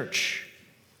the church.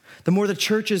 The more the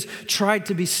church is tried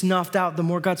to be snuffed out, the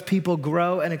more God's people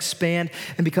grow and expand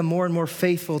and become more and more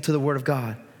faithful to the Word of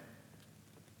God.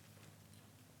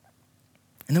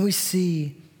 And then we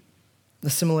see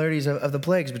the similarities of the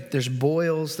plagues. But there's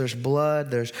boils, there's blood,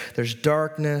 there's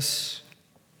darkness.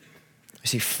 We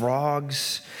see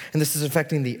frogs. And this is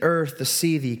affecting the earth, the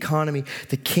sea, the economy,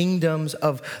 the kingdoms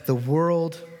of the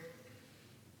world.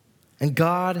 And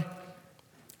God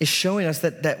is showing us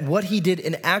that what He did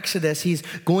in Exodus, He's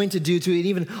going to do to an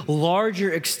even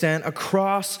larger extent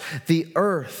across the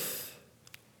earth.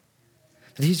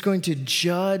 That He's going to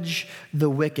judge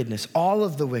the wickedness, all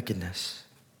of the wickedness,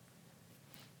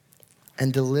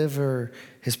 and deliver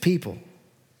His people.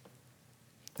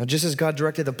 Now, just as God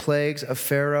directed the plagues of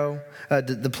Pharaoh,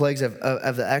 the plagues of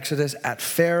the Exodus at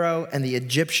Pharaoh and the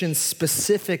Egyptians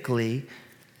specifically,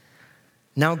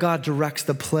 now God directs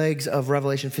the plagues of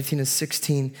Revelation 15 and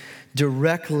 16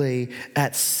 directly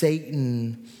at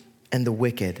Satan and the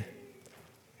wicked.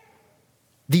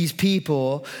 These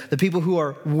people, the people who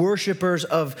are worshipers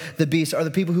of the beast, are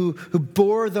the people who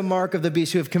bore the mark of the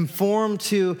beast, who have conformed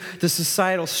to the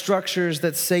societal structures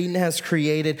that Satan has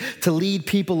created to lead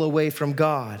people away from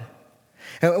God.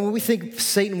 And when we think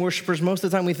Satan worshipers, most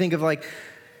of the time we think of like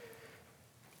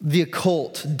the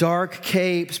occult, dark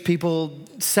capes, people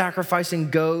sacrificing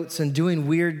goats and doing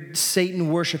weird Satan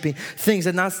worshiping things.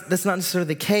 That's not necessarily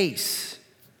the case.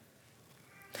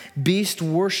 Beast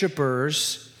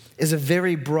worshipers is a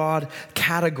very broad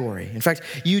category. In fact,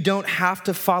 you don't have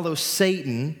to follow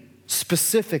Satan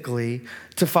specifically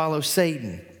to follow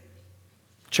Satan.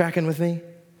 Tracking with me?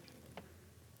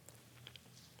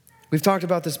 We've talked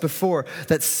about this before,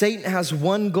 that Satan has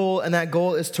one goal, and that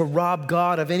goal is to rob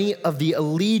God of any of the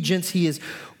allegiance he is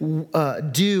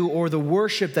due or the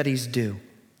worship that he's due.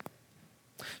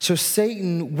 So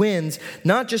Satan wins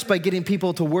not just by getting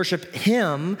people to worship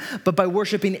him, but by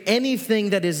worshiping anything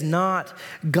that is not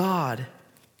God.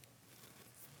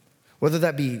 Whether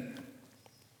that be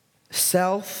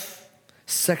self,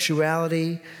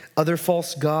 sexuality, other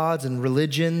false gods and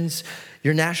religions,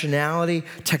 your nationality,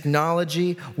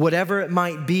 technology, whatever it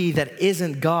might be that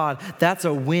isn't God, that's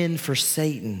a win for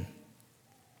Satan.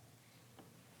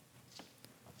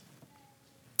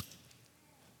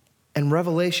 And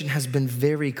Revelation has been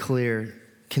very clear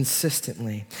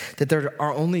consistently that there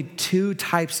are only two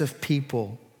types of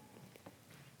people.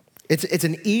 It's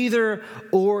an either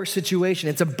or situation.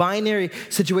 It's a binary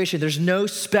situation. There's no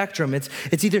spectrum. It's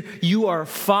either you are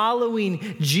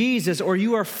following Jesus or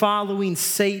you are following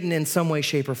Satan in some way,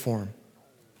 shape, or form.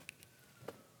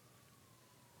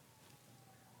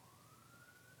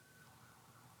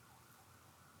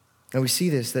 And we see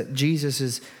this, that Jesus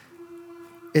is,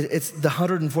 it's the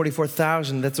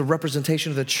 144,000 that's a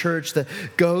representation of the church that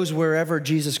goes wherever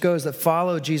Jesus goes, that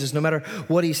follow Jesus no matter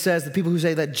what he says, the people who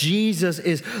say that Jesus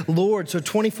is Lord. So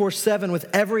 24/7 with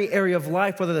every area of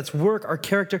life, whether that's work, our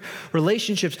character,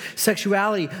 relationships,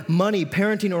 sexuality, money,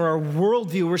 parenting, or our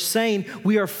worldview, we're saying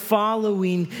we are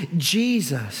following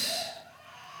Jesus.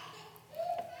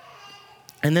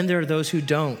 And then there are those who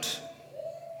don't.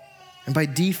 And by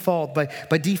default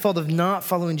of not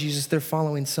following Jesus, they're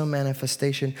following some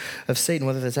manifestation of Satan,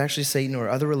 whether that's actually Satan or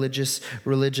other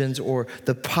religions or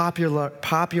the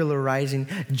popularizing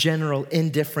general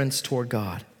indifference toward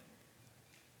God.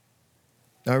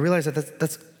 Now I realize that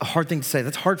that's a hard thing to say.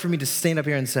 That's hard for me to stand up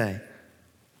here and say.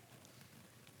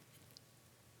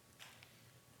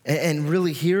 And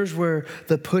really, here's where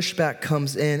the pushback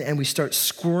comes in, and we start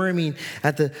squirming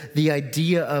at the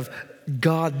idea of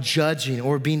God judging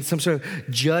or being some sort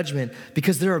of judgment,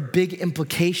 because there are big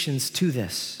implications to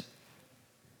this.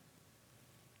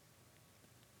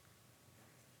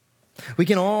 We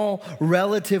can all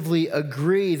relatively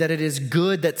agree that it is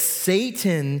good that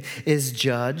Satan is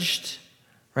judged,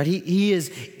 right? He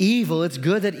is evil. It's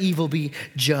good that evil be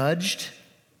judged.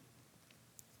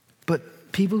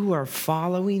 But people who are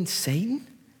following Satan,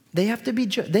 they have to be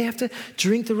judged. They have to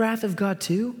drink the wrath of God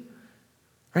too,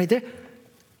 right?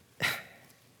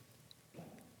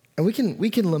 And we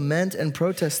can lament and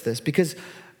protest this because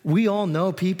we all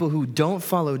know people who don't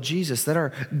follow Jesus that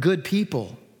are good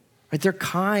people, right? They're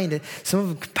kind, some of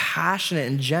them compassionate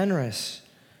and generous.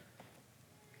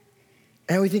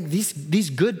 And we think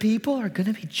these good people are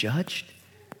going to be judged.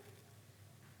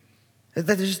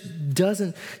 That just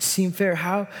doesn't seem fair.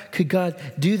 How could God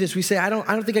do this? We say, I don't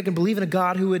think I can believe in a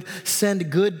God who would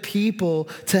send good people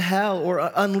to hell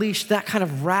or unleash that kind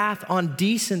of wrath on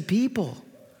decent people.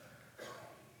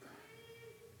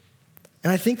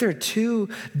 And I think there are two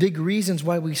big reasons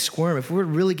why we squirm. If we were to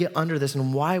really get under this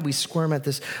and why we squirm at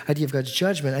this idea of God's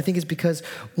judgment, I think it's because,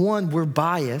 one, we're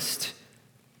biased,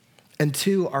 and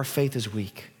two, our faith is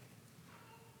weak.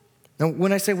 Now,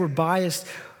 when I say we're biased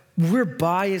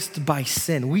by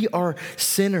sin. We are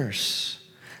sinners.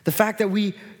 The fact that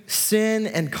we sin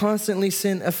and constantly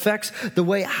sin affects the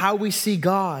way how we see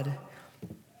God.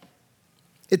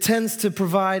 It tends to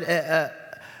provide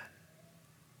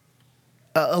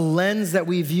a lens that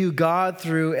we view God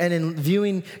through, and in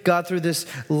viewing God through this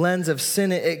lens of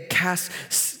sin, it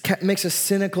makes us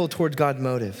cynical toward God's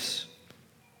motives.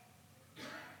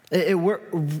 It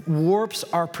warps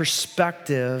our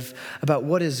perspective about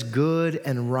what is good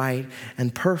and right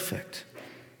and perfect.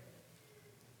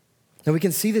 Now we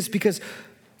can see this because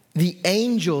the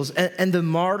angels and the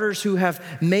martyrs who have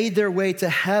made their way to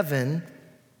heaven,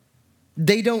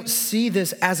 they don't see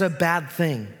this as a bad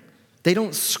thing. They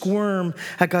don't squirm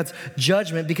at God's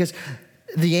judgment because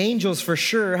the angels for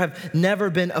sure have never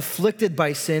been afflicted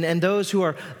by sin, and those who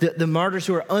are the martyrs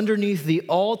who are underneath the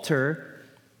altar,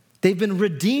 they've been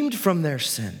redeemed from their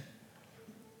sin.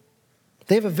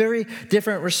 They have a very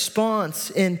different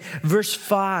response. In verse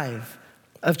 5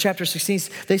 of chapter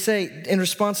 16, they say in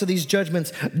response to these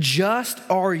judgments, "Just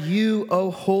are you, O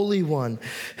Holy One,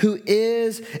 who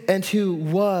is and who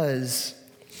was,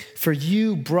 for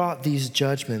you brought these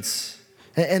judgments."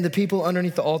 And the people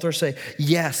underneath the altar say,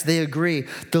 yes, they agree.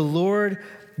 "The Lord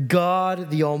God,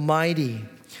 the Almighty,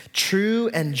 true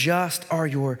and just are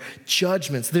your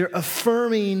judgments." They're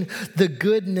affirming the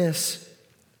goodness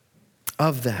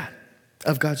of that,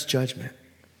 of God's judgment.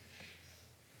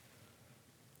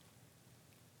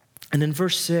 And in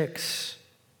verse 6,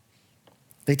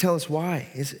 they tell us why.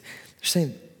 They're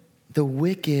saying the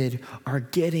wicked are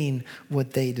getting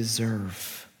what they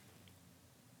deserve.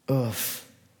 Ugh.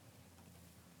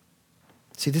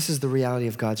 See, this is the reality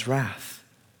of God's wrath.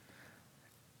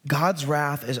 God's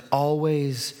wrath is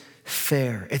always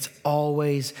fair. It's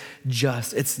always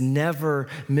just. It's never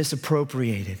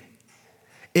misappropriated.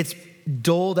 It's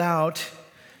doled out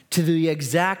to the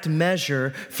exact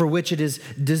measure for which it is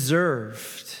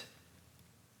deserved.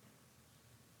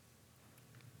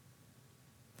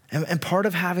 And part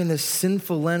of having this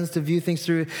sinful lens to view things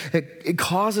through, it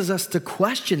causes us to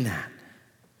question that.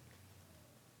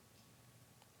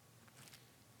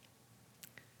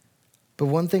 But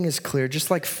one thing is clear,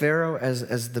 just like Pharaoh,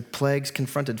 as the plagues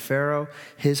confronted Pharaoh,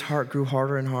 his heart grew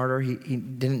harder and harder. He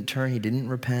didn't turn, he didn't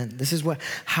repent. This is what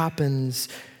happens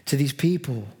to these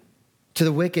people, to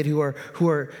the wicked who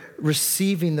are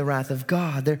receiving the wrath of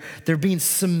God. They're being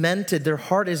cemented. Their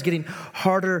heart is getting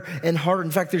harder and harder. In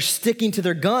fact, they're sticking to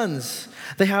their guns.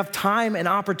 They have time and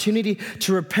opportunity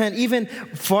to repent, even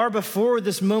far before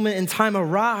this moment in time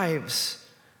arrives.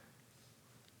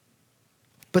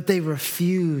 But they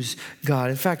refuse God.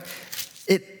 In fact,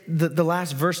 the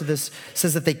last verse of this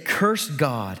says that they cursed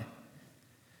God.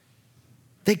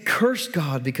 They cursed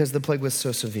God because the plague was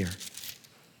so severe.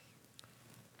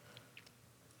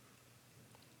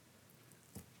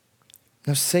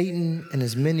 Now, Satan and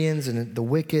his minions and the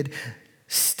wicked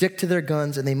stick to their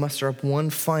guns and they muster up one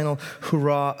final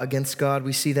hurrah against God.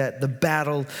 We see that the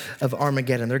battle of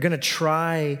Armageddon. They're going to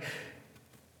try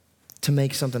to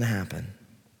make something happen.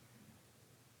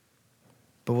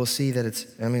 But we'll see that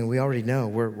we already know.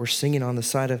 We're singing on the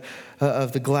side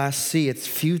of the glass sea. It's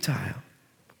futile.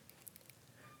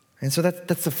 And so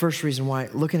that's the first reason why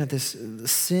looking at this,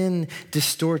 sin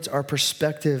distorts our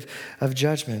perspective of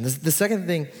judgment. The second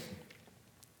thing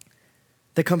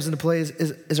that comes into play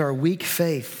is our weak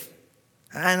faith.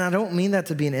 And I don't mean that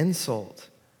to be an insult.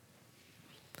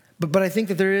 But I think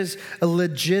that there is a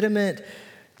legitimate,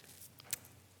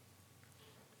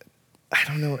 I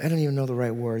don't even know the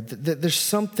right word. There's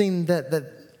something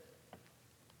that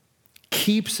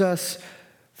keeps us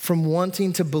from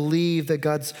wanting to believe that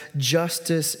God's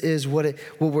justice is what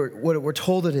we're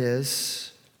told it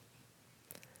is.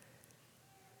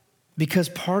 Because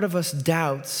part of us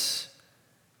doubts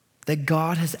that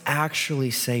God has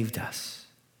actually saved us.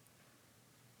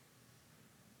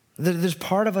 There's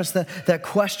part of us that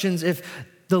questions if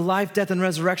the life, death, and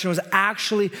resurrection was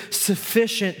actually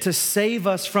sufficient to save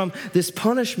us from this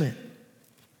punishment.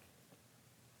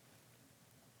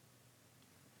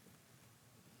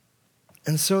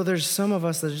 And so there's some of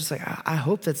us that are just like, I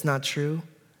hope that's not true,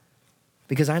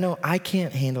 because I know I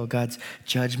can't handle God's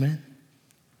judgment.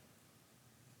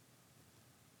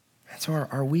 And so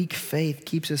our weak faith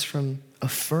keeps us from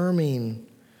affirming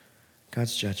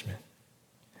God's judgment.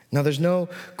 Now, there's no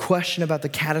question about the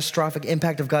catastrophic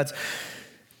impact of God's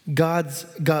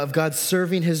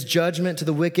serving his judgment to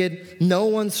the wicked. No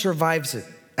one survives it.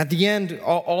 At the end,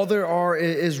 all there are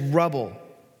is rubble.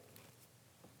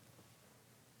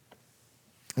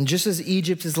 And just as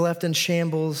Egypt is left in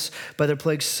shambles by their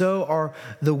plagues, so are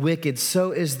the wicked.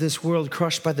 So is this world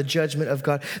crushed by the judgment of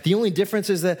God. The only difference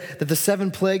is that the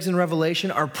 7 plagues in Revelation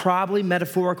are probably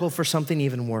metaphorical for something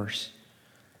even worse.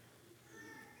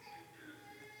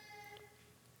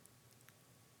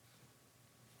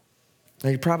 Now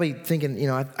you're probably thinking,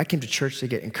 I came to church to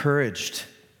get encouraged.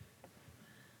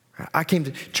 I came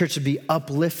to church to be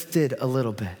uplifted a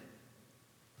little bit.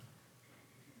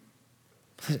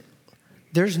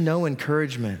 There's no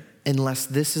encouragement unless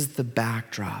this is the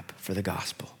backdrop for the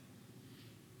gospel.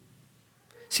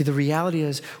 See, the reality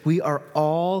is we are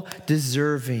all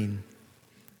deserving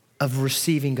of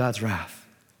receiving God's wrath.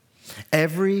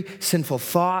 Every sinful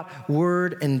thought,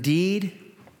 word, and deed,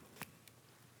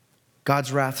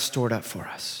 God's wrath stored up for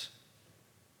us.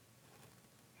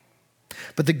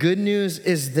 But the good news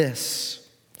is this.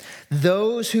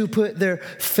 Those who put their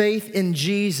faith in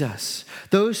Jesus,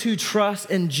 those who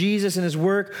trust in Jesus and his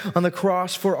work on the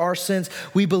cross for our sins,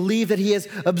 we believe that he has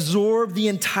absorbed the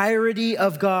entirety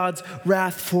of God's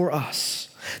wrath for us.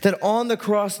 That on the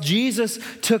cross, Jesus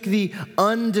took the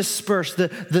undispersed,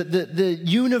 the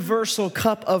universal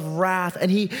cup of wrath, and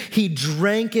he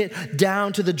drank it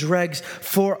down to the dregs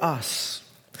for us.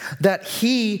 That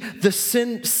he, the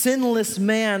sinless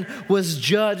man, was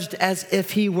judged as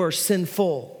if he were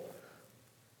sinful.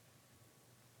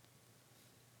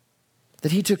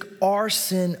 That he took our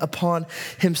sin upon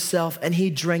himself and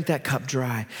he drank that cup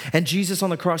dry. And Jesus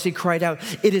on the cross, he cried out,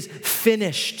 "It is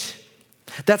finished."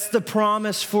 That's the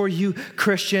promise for you,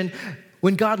 Christian.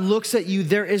 When God looks at you,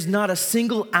 there is not a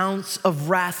single ounce of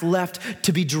wrath left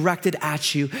to be directed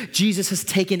at you. Jesus has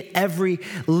taken every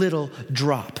little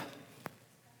drop.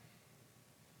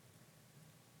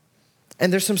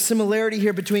 And there's some similarity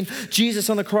here between Jesus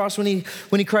on the cross when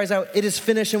he cries out, "It is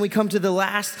finished," and we come to the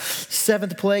last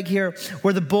seventh plague here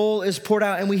where the bowl is poured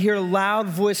out and we hear a loud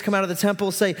voice come out of the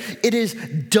temple say, "It is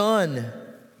done."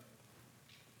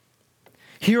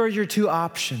 Here are your two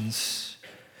options.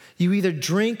 You either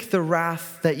drink the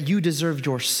wrath that you deserve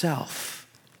yourself,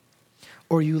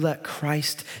 or you let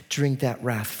Christ drink that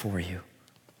wrath for you.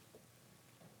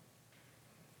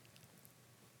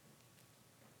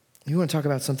 You want to talk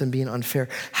about something being unfair?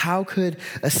 How could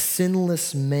a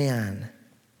sinless man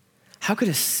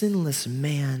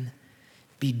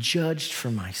be judged for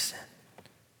my sin?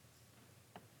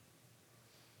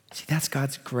 See, that's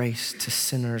God's grace to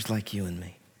sinners like you and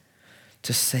me,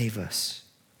 to save us.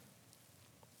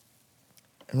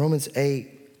 In Romans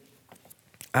 8,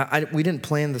 we didn't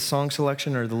plan the song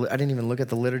selection, I didn't even look at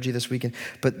the liturgy this weekend,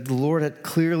 but the Lord had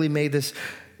clearly made this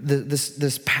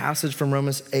passage from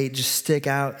Romans 8 just stick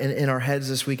out in our heads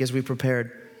this week as we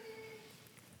prepared.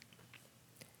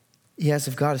 Yes,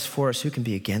 if God is for us, who can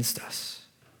be against us?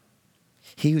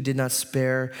 He who did not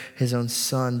spare his own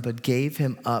son, but gave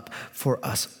him up for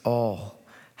us all,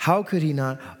 how could he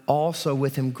not also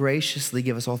with him graciously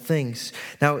give us all things?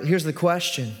 Now, here's the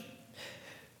question.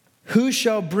 Who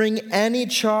shall bring any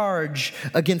charge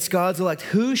against God's elect?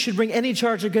 Who should bring any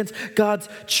charge against God's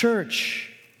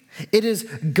church? It is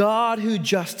God who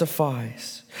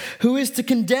justifies. Who is to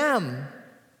condemn?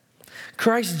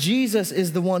 Christ Jesus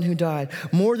is the one who died.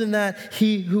 More than that,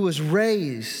 he who was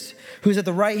raised, who is at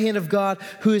the right hand of God,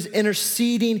 who is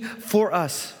interceding for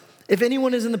us. If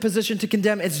anyone is in the position to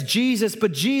condemn, it's Jesus,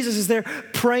 but Jesus is there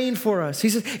praying for us. He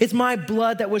says, "It's my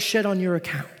blood that was shed on your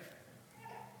account."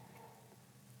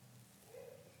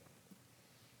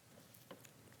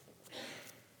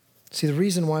 See, the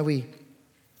reason why we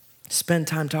spend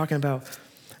time talking about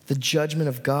the judgment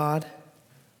of God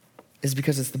is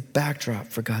because it's the backdrop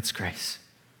for God's grace.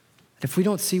 If we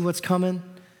don't see what's coming,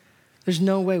 there's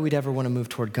no way we'd ever want to move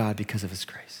toward God because of his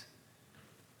grace.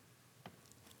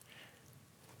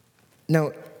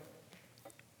 Now,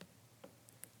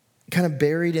 kind of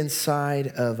buried inside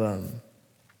of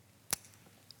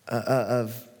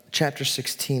chapter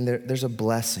 16, there's a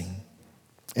blessing.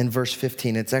 In verse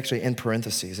 15, it's actually in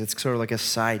parentheses. It's sort of like a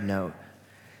side note.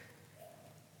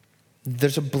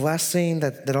 There's a blessing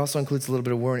that also includes a little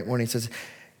bit of warning. It says,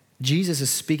 Jesus is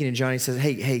speaking to John. He says,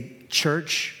 hey,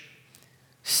 church,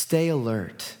 stay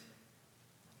alert.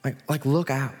 Like look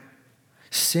out.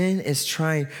 Sin is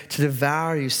trying to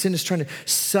devour you. Sin is trying to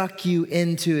suck you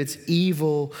into its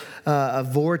evil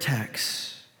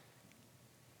vortex.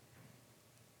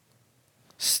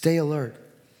 Stay alert.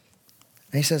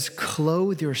 And he says,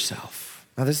 clothe yourself.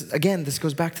 Now this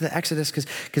goes back to the Exodus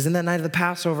because in that night of the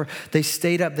Passover, they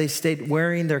stayed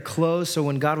wearing their clothes so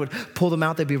when God would pull them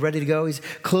out, they'd be ready to go. He's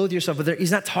clothe yourself, but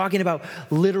he's not talking about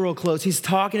literal clothes. He's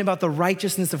talking about the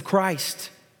righteousness of Christ.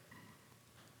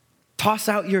 Toss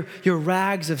out your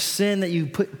rags of sin that you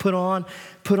put on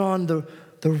the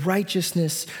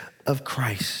righteousness of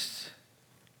Christ.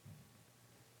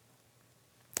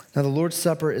 Now, the Lord's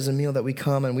Supper is a meal that we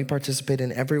come and we participate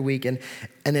in every week, and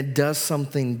it does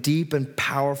something deep and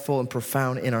powerful and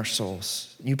profound in our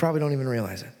souls. You probably don't even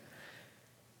realize it.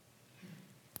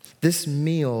 This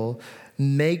meal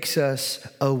makes us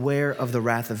aware of the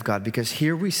wrath of God because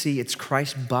here we see it's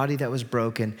Christ's body that was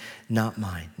broken, not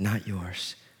mine, not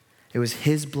yours. It was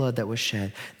his blood that was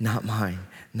shed, not mine,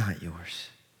 not yours.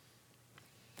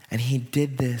 And he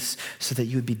did this so that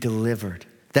you would be delivered.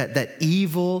 That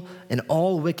evil and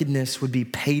all wickedness would be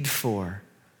paid for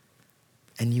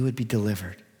and you would be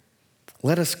delivered.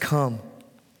 Let us come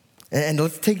and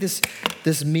let's take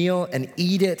this meal and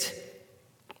eat it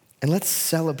and let's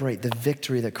celebrate the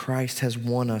victory that Christ has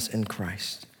won us in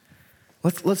Christ.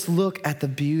 Let's look at the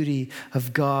beauty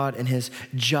of God and his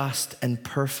just and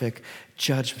perfect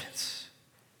judgments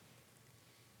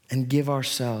and give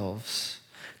ourselves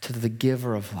to the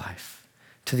giver of life,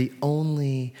 to the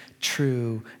only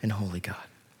true and holy God.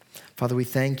 Father, we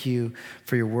thank you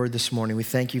for your word this morning. We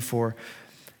thank you for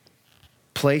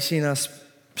placing us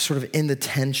sort of in the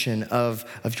tension of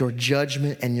your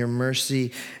judgment and your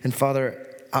mercy. And Father,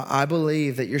 I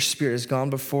believe that your Spirit has gone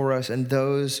before us, and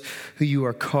those who you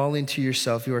are calling to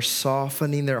yourself, you are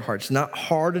softening their hearts, not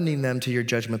hardening them to your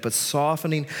judgment, but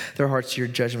softening their hearts to your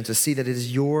judgment to see that it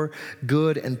is your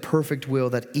good and perfect will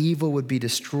that evil would be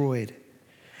destroyed.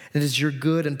 It is your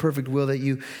good and perfect will that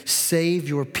you save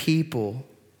your people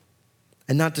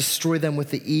and not destroy them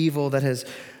with the evil that has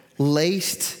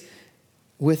laced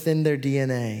within their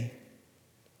DNA,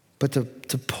 but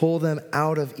to pull them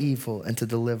out of evil and to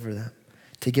deliver them,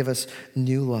 to give us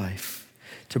new life,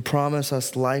 to promise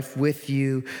us life with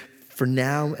you for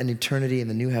now and eternity in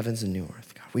the new heavens and new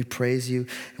earth. God, we praise you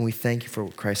and we thank you for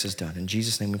what Christ has done. In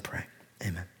Jesus' name we pray.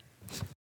 Amen.